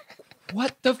Hitler.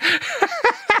 What the?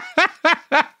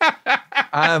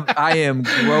 I am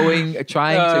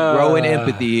trying to grow in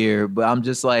empathy here, but I'm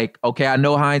just like, okay, I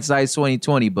know hindsight's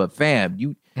 20/20, but fam,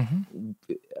 you.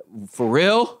 For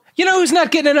real? You know who's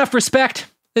not getting enough respect?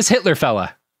 This Hitler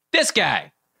fella. This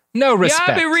guy. No respect.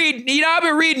 Yeah, I've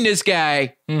been reading this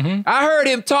guy. Mm-hmm. I heard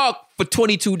him talk for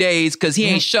 22 days because he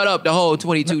ain't shut up the whole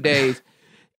 22 days.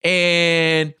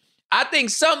 And I think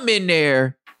something in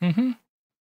there. Mm-hmm.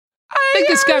 I think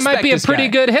this guy might be a pretty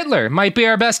good Hitler. Might be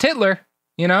our best Hitler,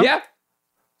 you know? Yeah.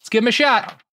 Let's give him a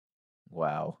shot.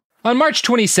 Wow. On March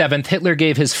 27th, Hitler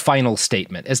gave his final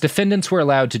statement, as defendants were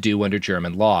allowed to do under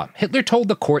German law. Hitler told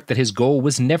the court that his goal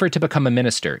was never to become a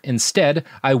minister. Instead,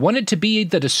 I wanted to be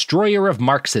the destroyer of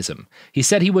Marxism. He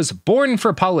said he was born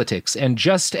for politics, and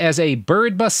just as a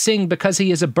bird must sing because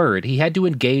he is a bird, he had to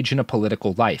engage in a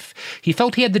political life. He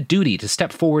felt he had the duty to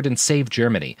step forward and save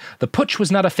Germany. The putsch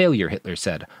was not a failure, Hitler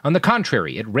said. On the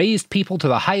contrary, it raised people to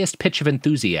the highest pitch of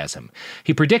enthusiasm.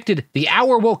 He predicted the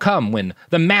hour will come when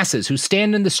the masses who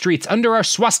stand in the streets under our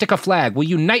swastika flag will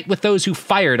unite with those who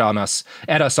fired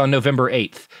at us on November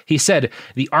 8th. He said,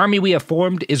 the army we have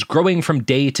formed is growing from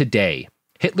day to day.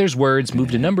 Hitler's words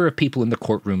moved a number of people in the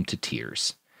courtroom to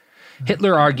tears.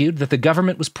 Hitler argued that the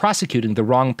government was prosecuting the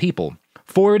wrong people.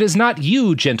 For it is not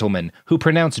you, gentlemen, who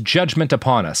pronounce judgment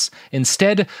upon us.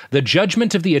 Instead, the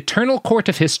judgment of the eternal court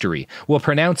of history will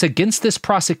pronounce against this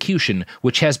prosecution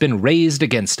which has been raised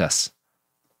against us.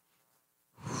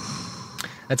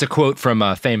 That's a quote from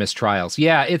Famous Trials.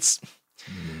 Yeah, it's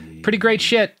pretty great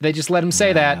shit. They just let him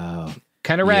say that.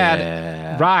 Kind of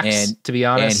rad. Rocks, to be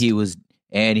honest.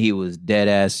 And he was dead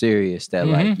ass serious that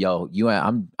like, yo,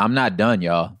 I'm not done,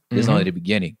 y'all. This is only the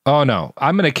beginning. Oh no,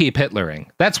 I'm gonna keep Hitlering.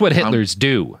 That's what Hitlers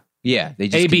do. Yeah, they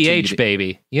just ABH,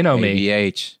 baby. You know me.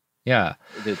 ABH. Yeah.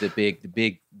 The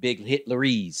big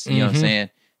Hitleries. You know what I'm saying?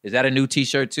 Is that a new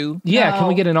t-shirt too? Yeah, can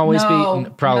we get an always no, be?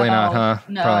 Probably not, huh?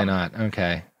 No. Probably not.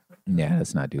 Okay. Yeah,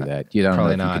 let's not do that. You don't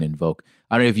Probably know if not. you can invoke.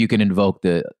 I don't know if you can invoke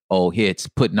the old hits,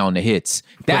 putting on the hits.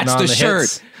 That's the shirt.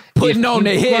 Hits. Putting on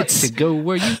the If you want hits. to go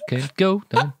where you can go,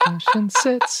 don't push and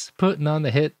sits, putting on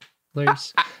the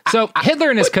Hitlers. So Hitler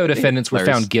and his co-defendants were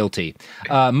found guilty.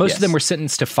 Most of them were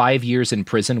sentenced to 5 years in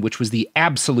prison, which was the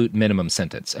absolute minimum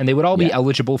sentence, and they would all be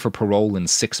eligible for parole in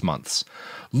 6 months.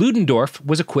 Ludendorff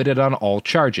was acquitted on all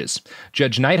charges.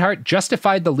 Judge Neidhart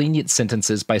justified the lenient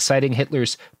sentences by citing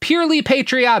Hitler's purely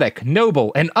patriotic,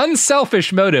 noble, and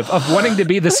unselfish motive of wanting to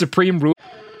be the supreme ruler.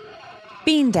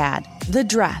 Bean Dad, The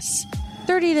Dress,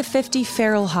 30 to 50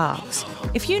 Feral Hogs.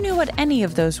 If you knew what any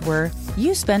of those were,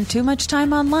 you spend too much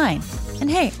time online. And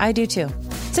hey, I do too.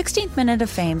 16th Minute of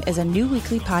Fame is a new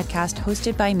weekly podcast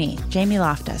hosted by me, Jamie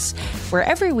Loftus, where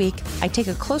every week I take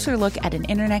a closer look at an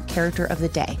internet character of the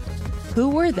day. Who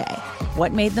were they?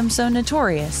 What made them so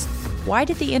notorious? Why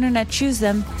did the internet choose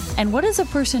them? And what does a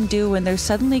person do when they're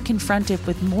suddenly confronted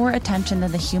with more attention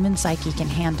than the human psyche can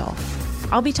handle?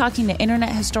 I'll be talking to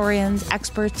internet historians,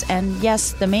 experts, and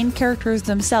yes, the main characters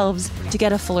themselves to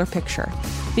get a fuller picture.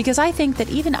 Because I think that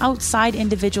even outside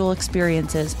individual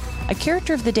experiences, a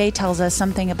character of the day tells us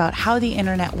something about how the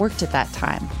internet worked at that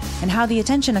time, and how the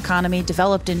attention economy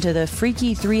developed into the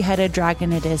freaky three-headed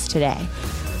dragon it is today.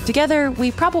 Together,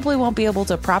 we probably won't be able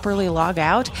to properly log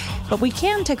out, but we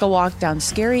can take a walk down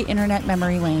scary internet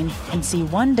memory lane and see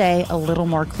one day a little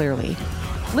more clearly.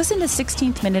 Listen to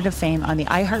 16th Minute of Fame on the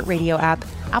iHeartRadio app,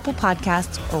 Apple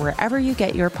Podcasts, or wherever you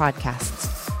get your podcasts.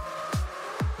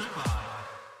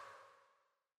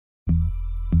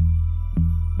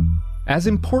 As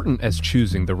important as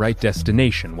choosing the right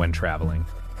destination when traveling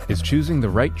is choosing the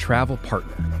right travel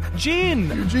partner.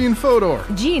 Eugene Fodor.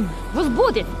 Gene,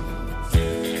 возбудит.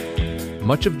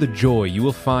 Much of the joy you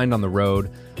will find on the road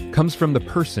comes from the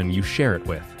person you share it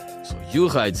with. So you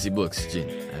write the books, Gene,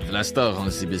 and Vlastar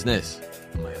runs the business.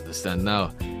 I understand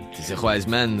now. It is a wise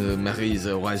man who marries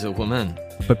a wiser woman.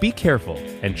 But be careful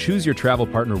and choose your travel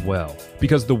partner well,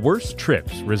 because the worst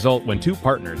trips result when two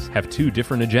partners have two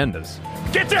different agendas.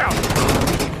 Get down!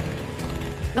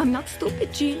 I'm not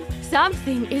stupid, Gene.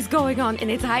 Something is going on,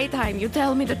 and it's high time you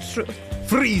tell me the truth.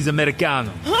 Freeze,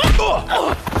 Americano.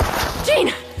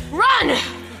 Gene, run!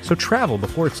 So travel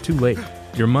before it's too late.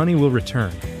 Your money will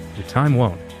return, your time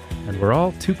won't, and we're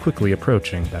all too quickly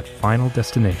approaching that final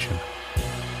destination.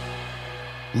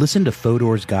 Listen to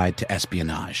Fodor's Guide to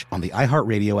Espionage on the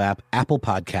iHeartRadio app, Apple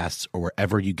Podcasts, or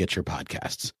wherever you get your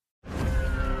podcasts.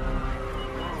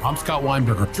 I'm Scott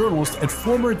Weinberger, journalist and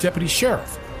former deputy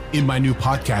sheriff. In my new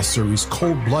podcast series,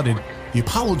 Cold Blooded, The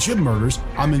Apollo Gym Murders,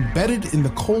 I'm embedded in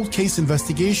the cold case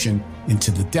investigation into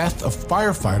the death of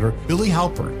firefighter Billy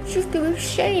Halpern. It's just a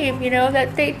shame,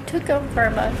 that they took him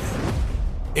from us.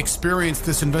 Experience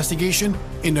this investigation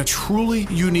in a truly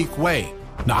unique way,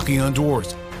 knocking on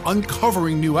doors,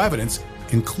 uncovering new evidence,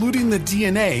 including the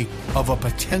DNA of a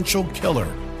potential killer.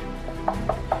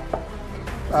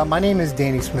 My name is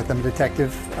Danny Smith. I'm a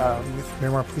detective with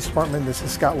Miramar Police Department. This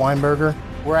is Scott Weinberger.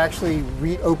 We're actually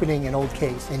reopening an old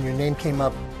case, and your name came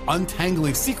up.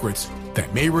 Untangling secrets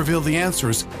that may reveal the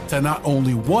answers to not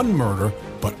only one murder,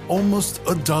 but almost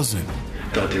a dozen.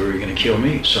 I thought they were going to kill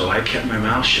me, so I kept my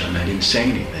mouth shut and I didn't say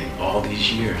anything. All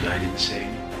these years, I didn't say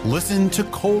anything. Listen to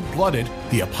Cold Blooded,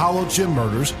 The Apollo Gym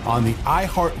Murders on the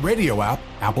iHeartRadio app,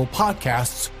 Apple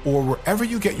Podcasts, or wherever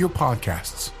you get your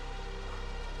podcasts.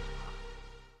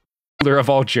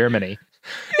 Of all Germany.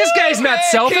 This guy's not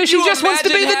selfish. He just wants to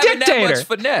be the dictator. That much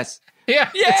finesse. Yeah,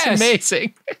 yes. It's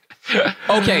amazing.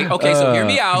 Okay, so hear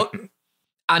me out.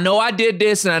 I know I did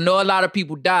this and I know a lot of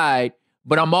people died,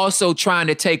 but I'm also trying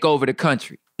to take over the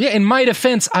country. Yeah, in my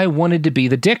defense, I wanted to be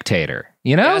the dictator,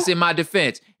 you know? That's in my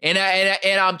defense. And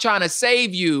I'm trying to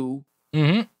save you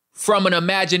from an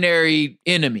imaginary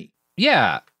enemy.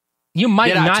 Yeah. You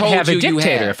might not have a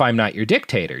dictator if I'm not your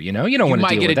dictator, you know? You don't want to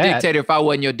deal with that. You might get a dictator if I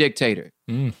wasn't your dictator.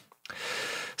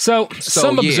 So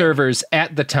some observers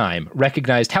at the time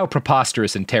recognized how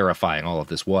preposterous and terrifying all of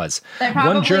this was. They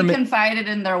probably confided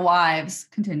in their wives.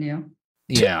 Continue.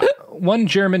 Yeah. One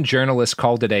German journalist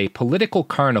called it a political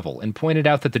carnival and pointed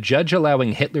out that the judge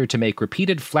allowing Hitler to make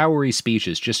repeated flowery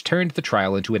speeches just turned the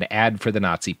trial into an ad for the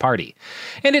Nazi Party.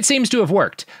 And it seems to have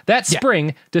worked. That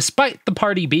spring, despite the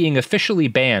party being officially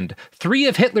banned, 3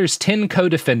 of Hitler's 10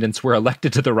 co-defendants were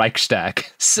elected to the Reichstag.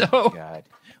 So... God.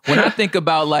 When I think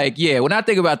about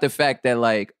the fact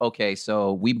that okay,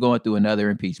 so we're going through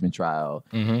another impeachment trial.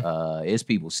 Is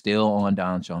people still on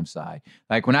Donald Trump's side?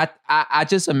 Like when I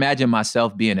just imagine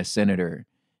myself being a senator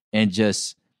and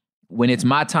just when it's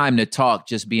my time to talk,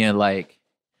 just being like,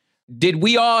 did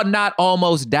we all not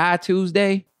almost die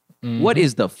Tuesday? What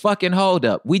is the fucking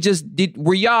holdup?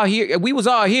 Were y'all here? We was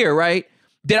all here, right?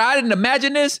 I didn't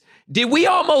imagine this? Did we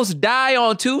almost die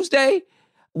on Tuesday?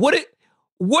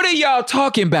 What are y'all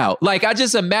talking about? Like, I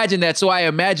just imagine that. So I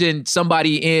imagine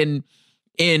somebody in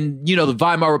the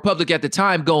Weimar Republic at the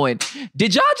time going,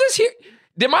 did y'all just hear?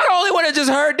 Am I the only one that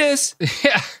just heard this?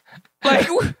 Yeah. Like,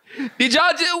 did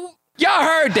y'all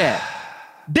heard that?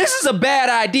 This is a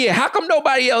bad idea. How come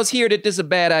nobody else hear that this is a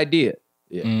bad idea?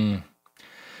 Yeah.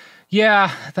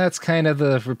 Yeah, that's kind of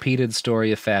the repeated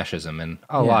story of fascism in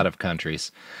a lot of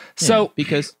countries. So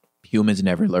because humans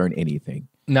never learn anything.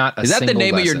 Not is that the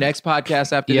name of your next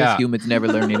podcast after this? Humans never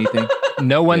learn anything.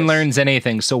 No one learns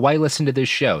anything. So why listen to this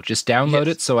show? Just download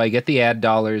it so I get the ad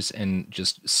dollars and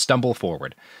just stumble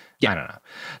forward. I don't know.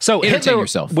 So Hitler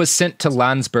was sent to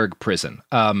Landsberg prison.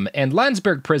 And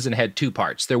Landsberg prison had 2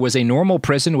 parts. There was a normal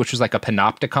prison, which was like a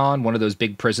panopticon, one of those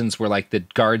big prisons where like the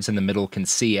guards in the middle can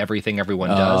see everything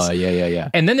everyone does. Oh, yeah.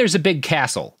 And then there's a big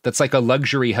castle that's like a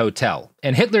luxury hotel.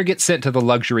 And Hitler gets sent to the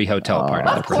luxury hotel part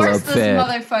of the prison. Of course this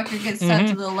motherfucker gets sent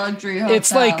to the luxury hotel.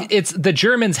 It's like, the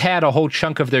Germans had a whole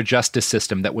chunk of their justice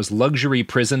system that was luxury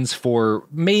prisons for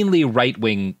mainly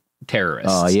right-wing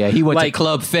terrorists. Oh, yeah. He went to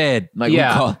Club Fed.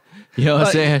 You know what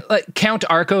I'm saying? Like Count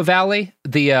Arco Valley,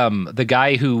 the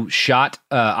guy who shot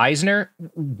Eisner,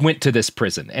 went to this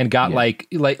prison and got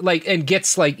and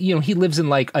gets he lives in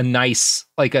like a nice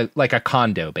like a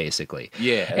condo basically.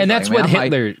 Yeah, and that's what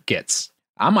Hitler gets.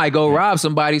 I might go rob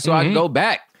somebody so I can go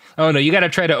back. Oh no, you got to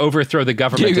try to overthrow the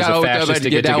government as a fascist to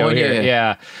get to go here.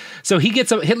 Yeah. So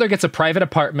Hitler gets a private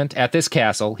apartment at this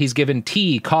castle. He's given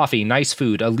tea, coffee, nice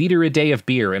food, a liter a day of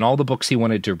beer, and all the books he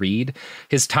wanted to read.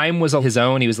 His time was his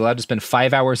own. He was allowed to spend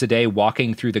 5 hours a day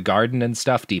walking through the garden and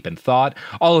stuff, deep in thought.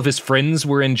 All of his friends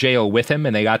were in jail with him,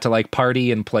 and they got to like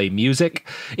party and play music.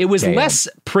 It was less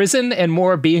prison and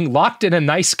more being locked in a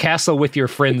nice castle with your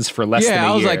friends for less than a year.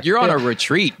 Yeah, I was like, you're on a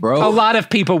retreat, bro. A lot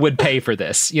of people would pay for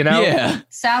this, you know? Yeah.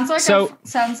 Sounds like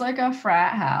a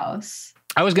frat house.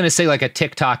 I was going to say like a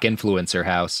TikTok influencer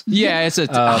house. Yeah, it's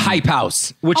a hype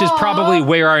house. Which is probably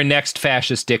where our next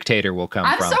fascist dictator will come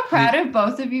from. I'm so proud of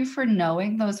both of you for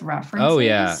knowing those references. Oh,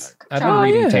 yeah. I've been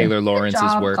reading Taylor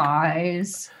Lawrence's work.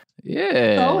 Guys.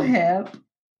 Yeah. So hip.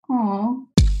 Aw.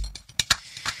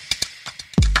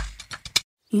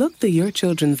 Look through your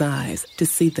children's eyes to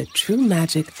see the true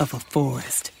magic of a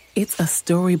forest. It's a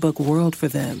storybook world for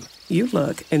them. You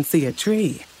look and see a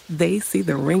tree. They see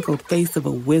the wrinkled face of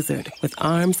a wizard with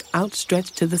arms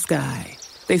outstretched to the sky.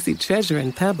 They see treasure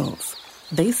in pebbles.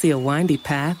 They see a windy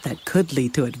path that could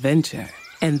lead to adventure.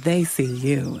 And they see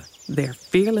you, their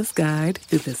fearless guide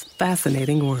through this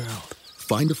fascinating world.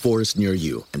 Find a forest near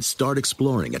you and start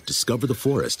exploring at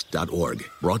discovertheforest.org.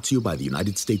 Brought to you by the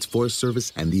United States Forest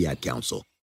Service and the Ad Council.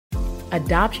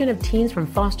 Adoption of teens from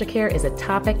foster care is a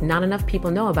topic not enough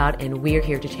people know about, and we're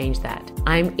here to change that.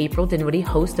 I'm April Dinwiddie,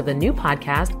 host of the new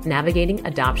podcast, Navigating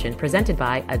Adoption, presented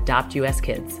by Adopt US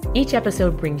Kids. Each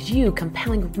episode brings you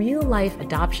compelling real-life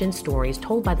adoption stories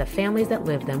told by the families that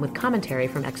live them with commentary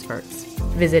from experts.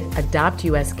 Visit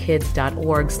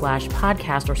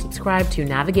adoptuskids.org/podcast or subscribe to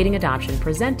Navigating Adoption,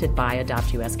 presented by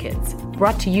Adopt US Kids.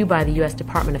 Brought to you by the U.S.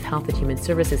 Department of Health and Human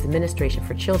Services Administration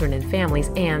for Children and Families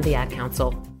and the Ad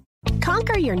Council.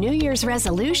 Conquer your New Year's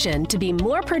resolution to be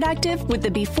more productive with the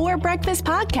Before Breakfast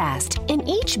podcast. In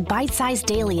each bite-sized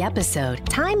daily episode,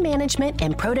 time management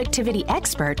and productivity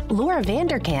expert Laura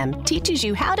Vanderkam teaches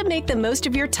you how to make the most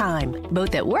of your time,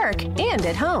 both at work and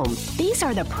at home. These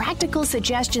are the practical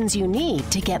suggestions you need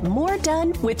to get more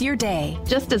done with your day.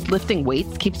 Just as lifting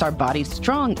weights keeps our bodies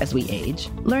strong as we age,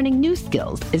 learning new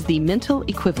skills is the mental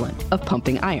equivalent of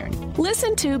pumping iron.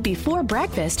 Listen to Before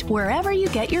Breakfast wherever you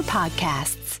get your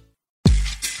podcasts.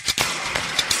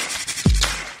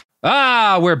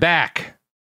 We're back.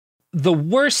 The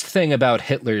worst thing about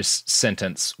Hitler's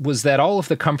sentence was that all of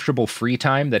the comfortable free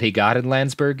time that he got in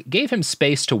Landsberg gave him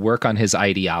space to work on his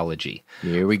ideology.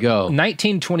 Here we go.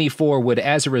 1924 would,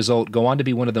 as a result, go on to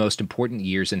be one of the most important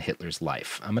years in Hitler's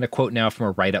life. I'm going to quote now from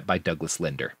a write-up by Douglas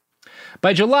Linder.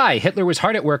 By July, Hitler was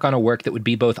hard at work on a work that would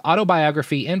be both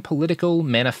autobiography and political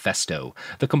manifesto.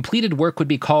 The completed work would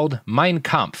be called Mein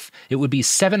Kampf. It would be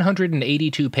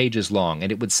 782 pages long,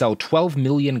 and it would sell 12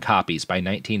 million copies by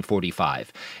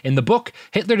 1945. In the book,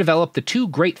 Hitler developed the two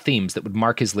great themes that would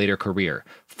mark his later career.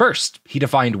 First, he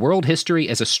defined world history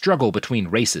as a struggle between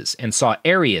races and saw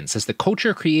Aryans as the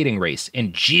culture-creating race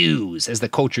and Jews as the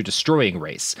culture-destroying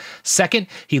race. Second,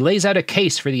 he lays out a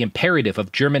case for the imperative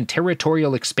of German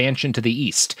territorial expansion to the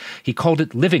east. He called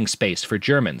it living space for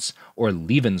Germans, or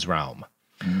Lebensraum.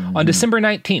 On December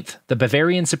 19th, the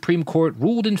Bavarian Supreme Court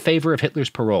ruled in favor of Hitler's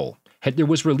parole. Hitler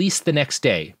was released the next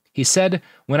day. He said,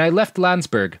 "When I left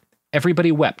Landsberg,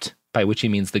 everybody wept," by which he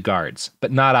means the guards,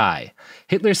 but not I.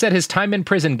 Hitler said his time in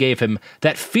prison gave him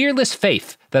that fearless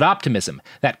faith, that optimism,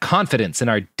 that confidence in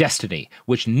our destiny,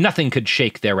 which nothing could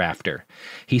shake thereafter.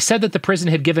 He said that the prison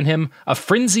had given him a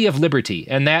frenzy of liberty,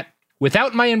 and that,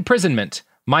 without my imprisonment,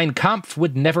 Mein Kampf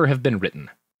would never have been written.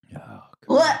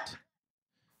 What?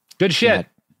 Good shit. God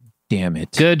damn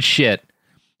it. Good shit.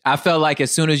 I felt like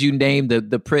as soon as you named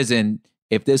the prison,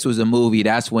 if this was a movie,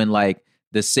 that's when like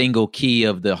the single key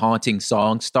of the haunting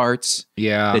song starts.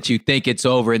 Yeah. That you think it's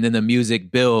over and then the music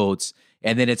builds.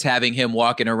 And then it's having him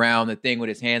walking around the thing with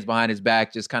his hands behind his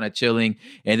back, just kind of chilling.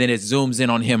 And then it zooms in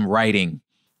on him writing.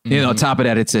 Mm-hmm. And on top of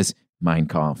that, it says Mein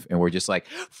Kampf. And we're just like,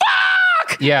 fuck!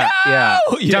 Yeah, no! yeah.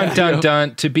 Yeah. Dun,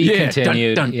 dun, to be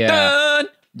continued. Dun, dun, yeah. dun.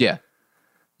 Yeah.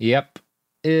 Yep.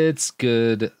 It's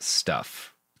good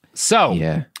stuff. So,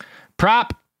 yeah.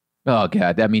 Prop. Oh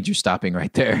God, that means you're stopping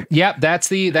right there. Yep, that's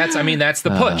the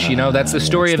putsch, you know, that's the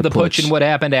story of the putsch and what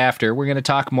happened after. We're going to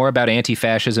talk more about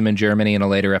anti-fascism in Germany in a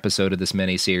later episode of this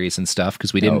mini-series and stuff,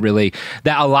 because we didn't really,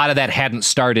 a lot of that hadn't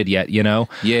started yet, you know?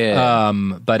 Yeah.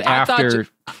 But after,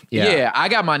 yeah, I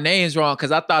got my names wrong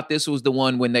because I thought this was the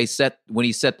one when he set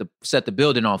the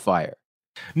building on fire.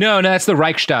 No, that's the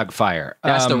Reichstag fire.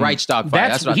 That's the Reichstag fire.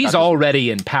 That's he's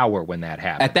already in power when that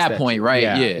happened. At that point, right?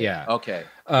 Yeah. Okay.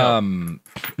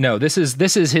 No, this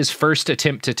is his first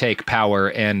attempt to take power,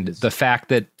 and the fact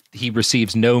that he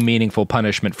receives no meaningful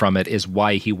punishment from it is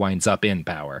why he winds up in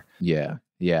power. Yeah.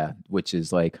 Which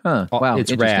is like, wow,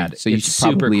 it's rad. So you it's should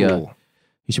super probably, cool.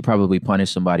 You should probably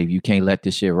punish somebody if you can't let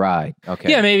this shit ride.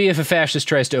 Okay. Yeah, maybe if a fascist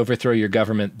tries to overthrow your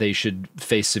government, they should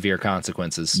face severe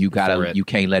consequences. You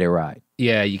can't let it ride.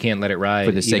 Yeah, you can't let it ride.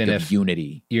 For the sake even of if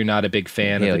unity. You're not a big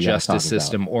fan of the justice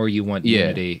system, or you want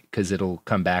unity, because it'll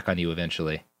come back on you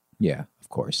eventually. Yeah, of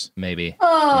course. Maybe.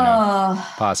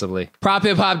 Oh. Possibly.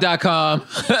 PropHipHop.com.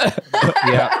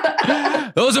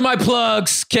 Yeah. Those are my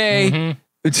plugs, Kay.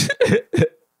 Mm-hmm.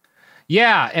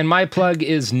 Yeah, and my plug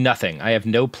is nothing. I have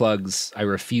no plugs. I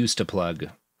refuse to plug.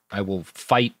 I will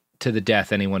fight to the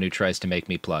death anyone who tries to make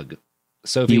me plug.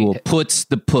 Sophie, he will put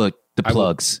the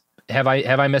plugs. Have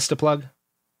I missed a plug?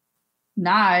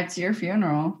 Nah, it's your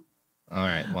funeral. All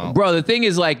right. Well, bro, the thing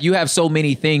is, like, you have so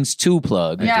many things to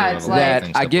plug. Yeah, it's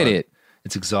that I get it.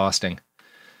 It's exhausting.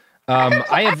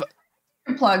 I have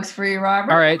plugs for you,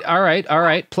 Robert. All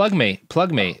right. Plug me.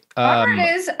 Robert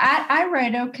is at I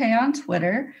Write Okay on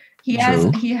Twitter. He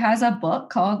has a book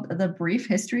called The Brief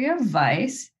History of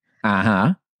Vice.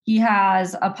 He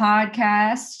has a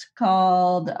podcast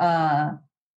called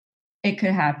It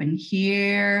Could Happen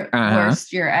Here.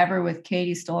 Worst Year Ever with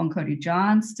Katie Stoll and Cody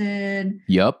Johnston.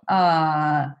 Yep.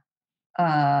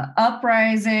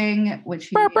 Uprising, which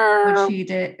he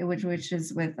did, which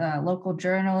is with local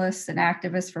journalists and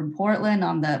activists from Portland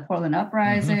on the Portland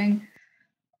Uprising. Mm-hmm.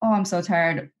 Oh, I'm so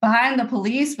tired. Behind the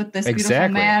Police with this beautiful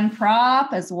man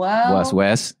Prop as well.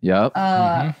 Wes. Yep.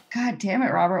 God damn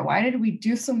it, Robert. Why did we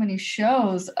do so many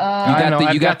shows? You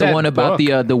got the one about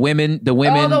the women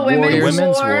Women's warriors.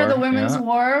 War, the Women's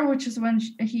War, which is when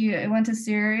he went to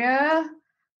Syria.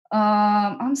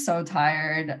 I'm so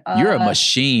tired. You're a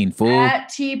machine, fool. At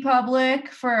TeePublic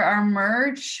for our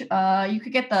merch. You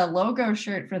could get the logo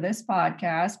shirt for this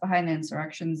podcast, Behind the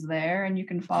Insurrections, there, and you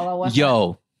can follow us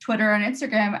on Twitter and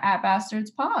Instagram at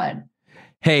BastardsPod.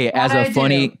 Hey, as a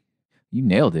funny, you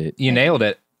nailed it. You nailed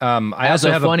it. I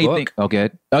also have a funny thing. Okay.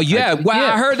 Oh yeah.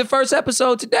 I heard the first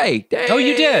episode today. Dang. Oh,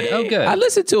 you did? Oh, good. I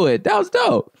listened to it. That was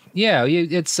dope. Yeah,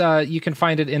 it's you can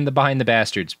find it in the Behind the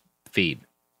Bastards feed.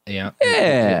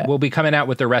 Yeah. We'll be coming out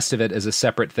with the rest of it as a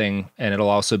separate thing, and it'll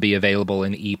also be available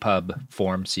in EPUB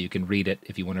form, so you can read it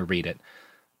if you want to read it.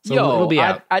 So it'll be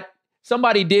out.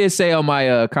 Somebody did say on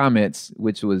my comments,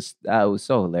 which was so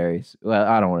hilarious. Well,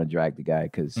 I don't want to drag the guy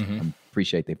because I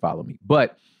appreciate they follow me,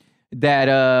 but that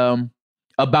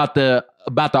about the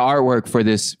artwork for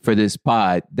this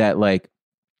pod, that like,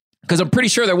 because I'm pretty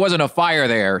sure there wasn't a fire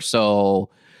there, so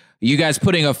you guys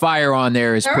putting a fire on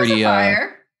there is pretty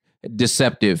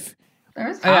deceptive.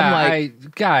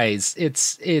 Guys,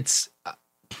 it's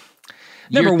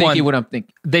You're number one. What I'm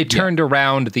thinking. They turned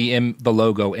around the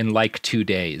logo in like 2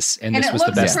 days, and this was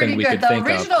the best thing we could think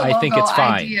of. I think it's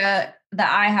fine. Idea that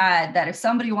I had, that if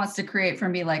somebody wants to create for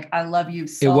me, like, I love you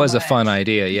so much. It was a fun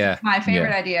idea, yeah. My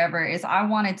favorite idea ever is I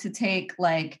wanted to take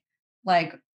like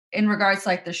in regards to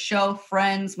like the show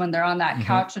Friends when they're on that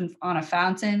couch and on a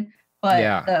fountain,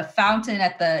 but the fountain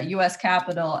at the U.S.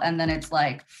 Capitol, and then it's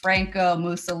like Franco,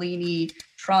 Mussolini,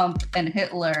 Trump, and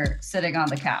Hitler sitting on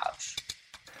the couch.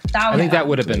 I think that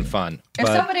would have been fun. If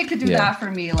somebody could do that for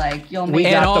me, like, you'll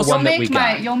make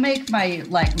my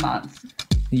like month.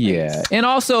 Yeah, and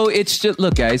also it's just,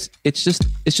 look, guys, it's just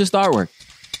artwork.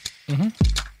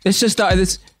 It's just the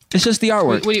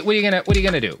artwork. What are you gonna do? What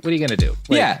are you gonna do?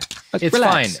 Like, it's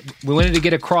relax. fine. We wanted to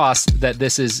get across that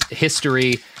this is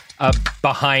history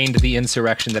behind the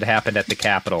insurrection that happened at the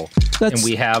Capitol, and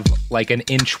we have like an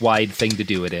inch wide thing to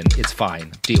do it in. It's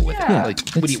fine. Deal with it. Like,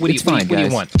 what do you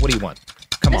want? What do you want?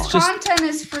 Come on. This content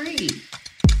is free.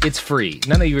 It's free.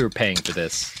 None of you are paying for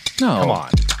this. No. Come on.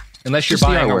 Unless you're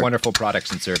buying our wonderful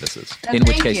products and services. In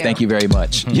which case, thank you very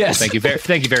much. Yes. Thank you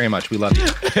very much. We love you.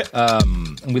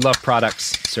 We love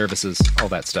products, services, all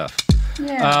that stuff.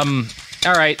 Yeah.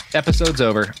 All right. Episode's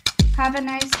over. Have a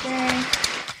nice day.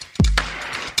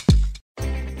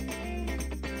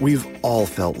 We've all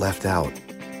felt left out.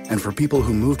 And for people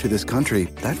who move to this country,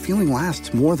 that feeling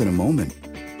lasts more than a moment.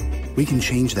 We can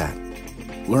change that.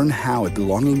 Learn how at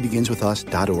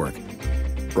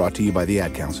belongingbeginswithus.org. Brought to you by the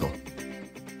Ad Council.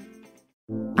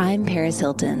 I'm Paris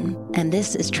Hilton, and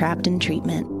this is Trapped in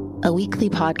Treatment, a weekly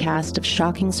podcast of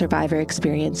shocking survivor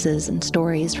experiences and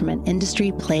stories from an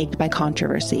industry plagued by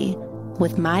controversy.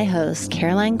 With my hosts,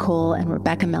 Caroline Cole and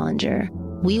Rebecca Mellinger,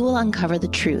 we will uncover the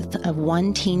truth of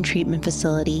one teen treatment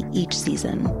facility each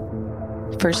season.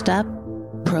 First up,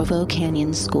 Provo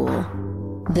Canyon School.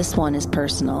 This one is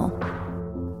personal.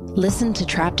 Listen to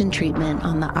Trapped in Treatment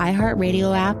on the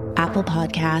iHeartRadio app, Apple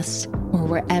Podcasts, or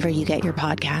wherever you get your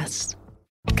podcasts.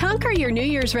 Conquer your New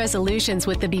Year's resolutions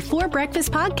with the Before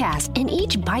Breakfast podcast. In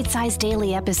each bite-sized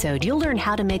daily episode, you'll learn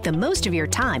how to make the most of your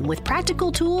time with practical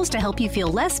tools to help you feel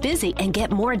less busy and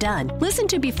get more done. Listen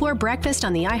to Before Breakfast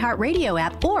on the iHeartRadio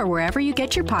app or wherever you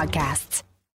get your podcasts.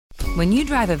 When you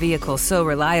drive a vehicle so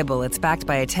reliable it's backed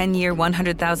by a 10-year,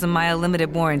 100,000-mile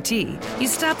limited warranty, you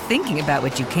stop thinking about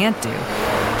what you can't do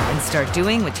and start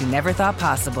doing what you never thought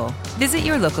possible. Visit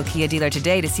your local Kia dealer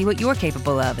today to see what you're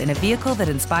capable of in a vehicle that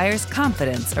inspires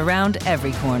confidence around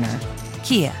every corner.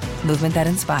 Kia, movement that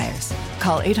inspires.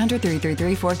 Call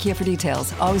 800-333-4KIA for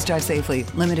details. Always drive safely.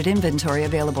 Limited inventory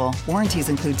available. Warranties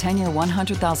include 10-year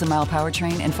 100,000-mile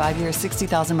powertrain and 5-year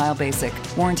 60,000-mile basic.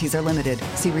 Warranties are limited.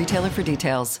 See retailer for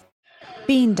details.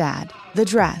 Bean Dad, The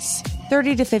Dress,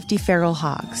 30 to 50 Feral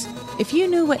Hogs. If you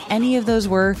knew what any of those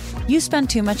were, you spend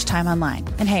too much time online.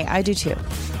 And hey, I do too.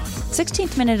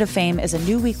 16th Minute of Fame is a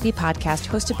new weekly podcast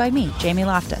hosted by me, Jamie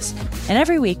Loftus. And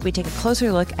every week we take a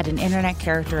closer look at an internet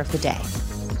character of the day.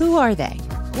 Who are they?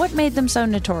 What made them so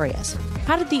notorious?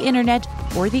 How did the internet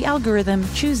or the algorithm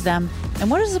choose them? And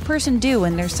what does a person do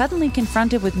when they're suddenly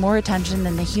confronted with more attention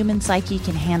than the human psyche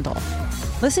can handle?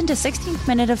 Listen to 16th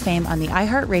Minute of Fame on the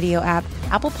iHeartRadio app,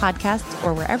 Apple Podcasts,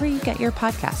 or wherever you get your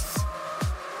podcasts.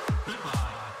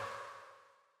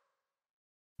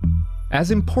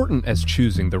 As important as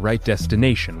choosing the right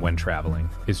destination when traveling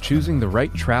is choosing the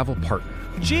right travel partner.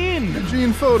 Gene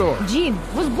Fodor. Gene,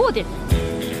 was good.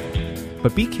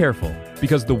 But be careful,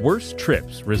 because the worst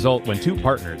trips result when two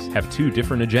partners have two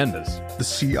different agendas. The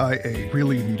CIA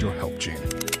really need your help, Gene.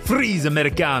 Freeze,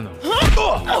 Americano.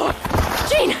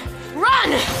 Gene,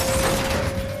 run!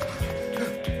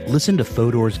 Listen to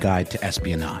Fodor's Guide to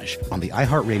Espionage on the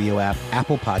iHeartRadio app,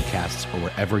 Apple Podcasts, or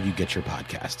wherever you get your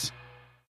podcasts.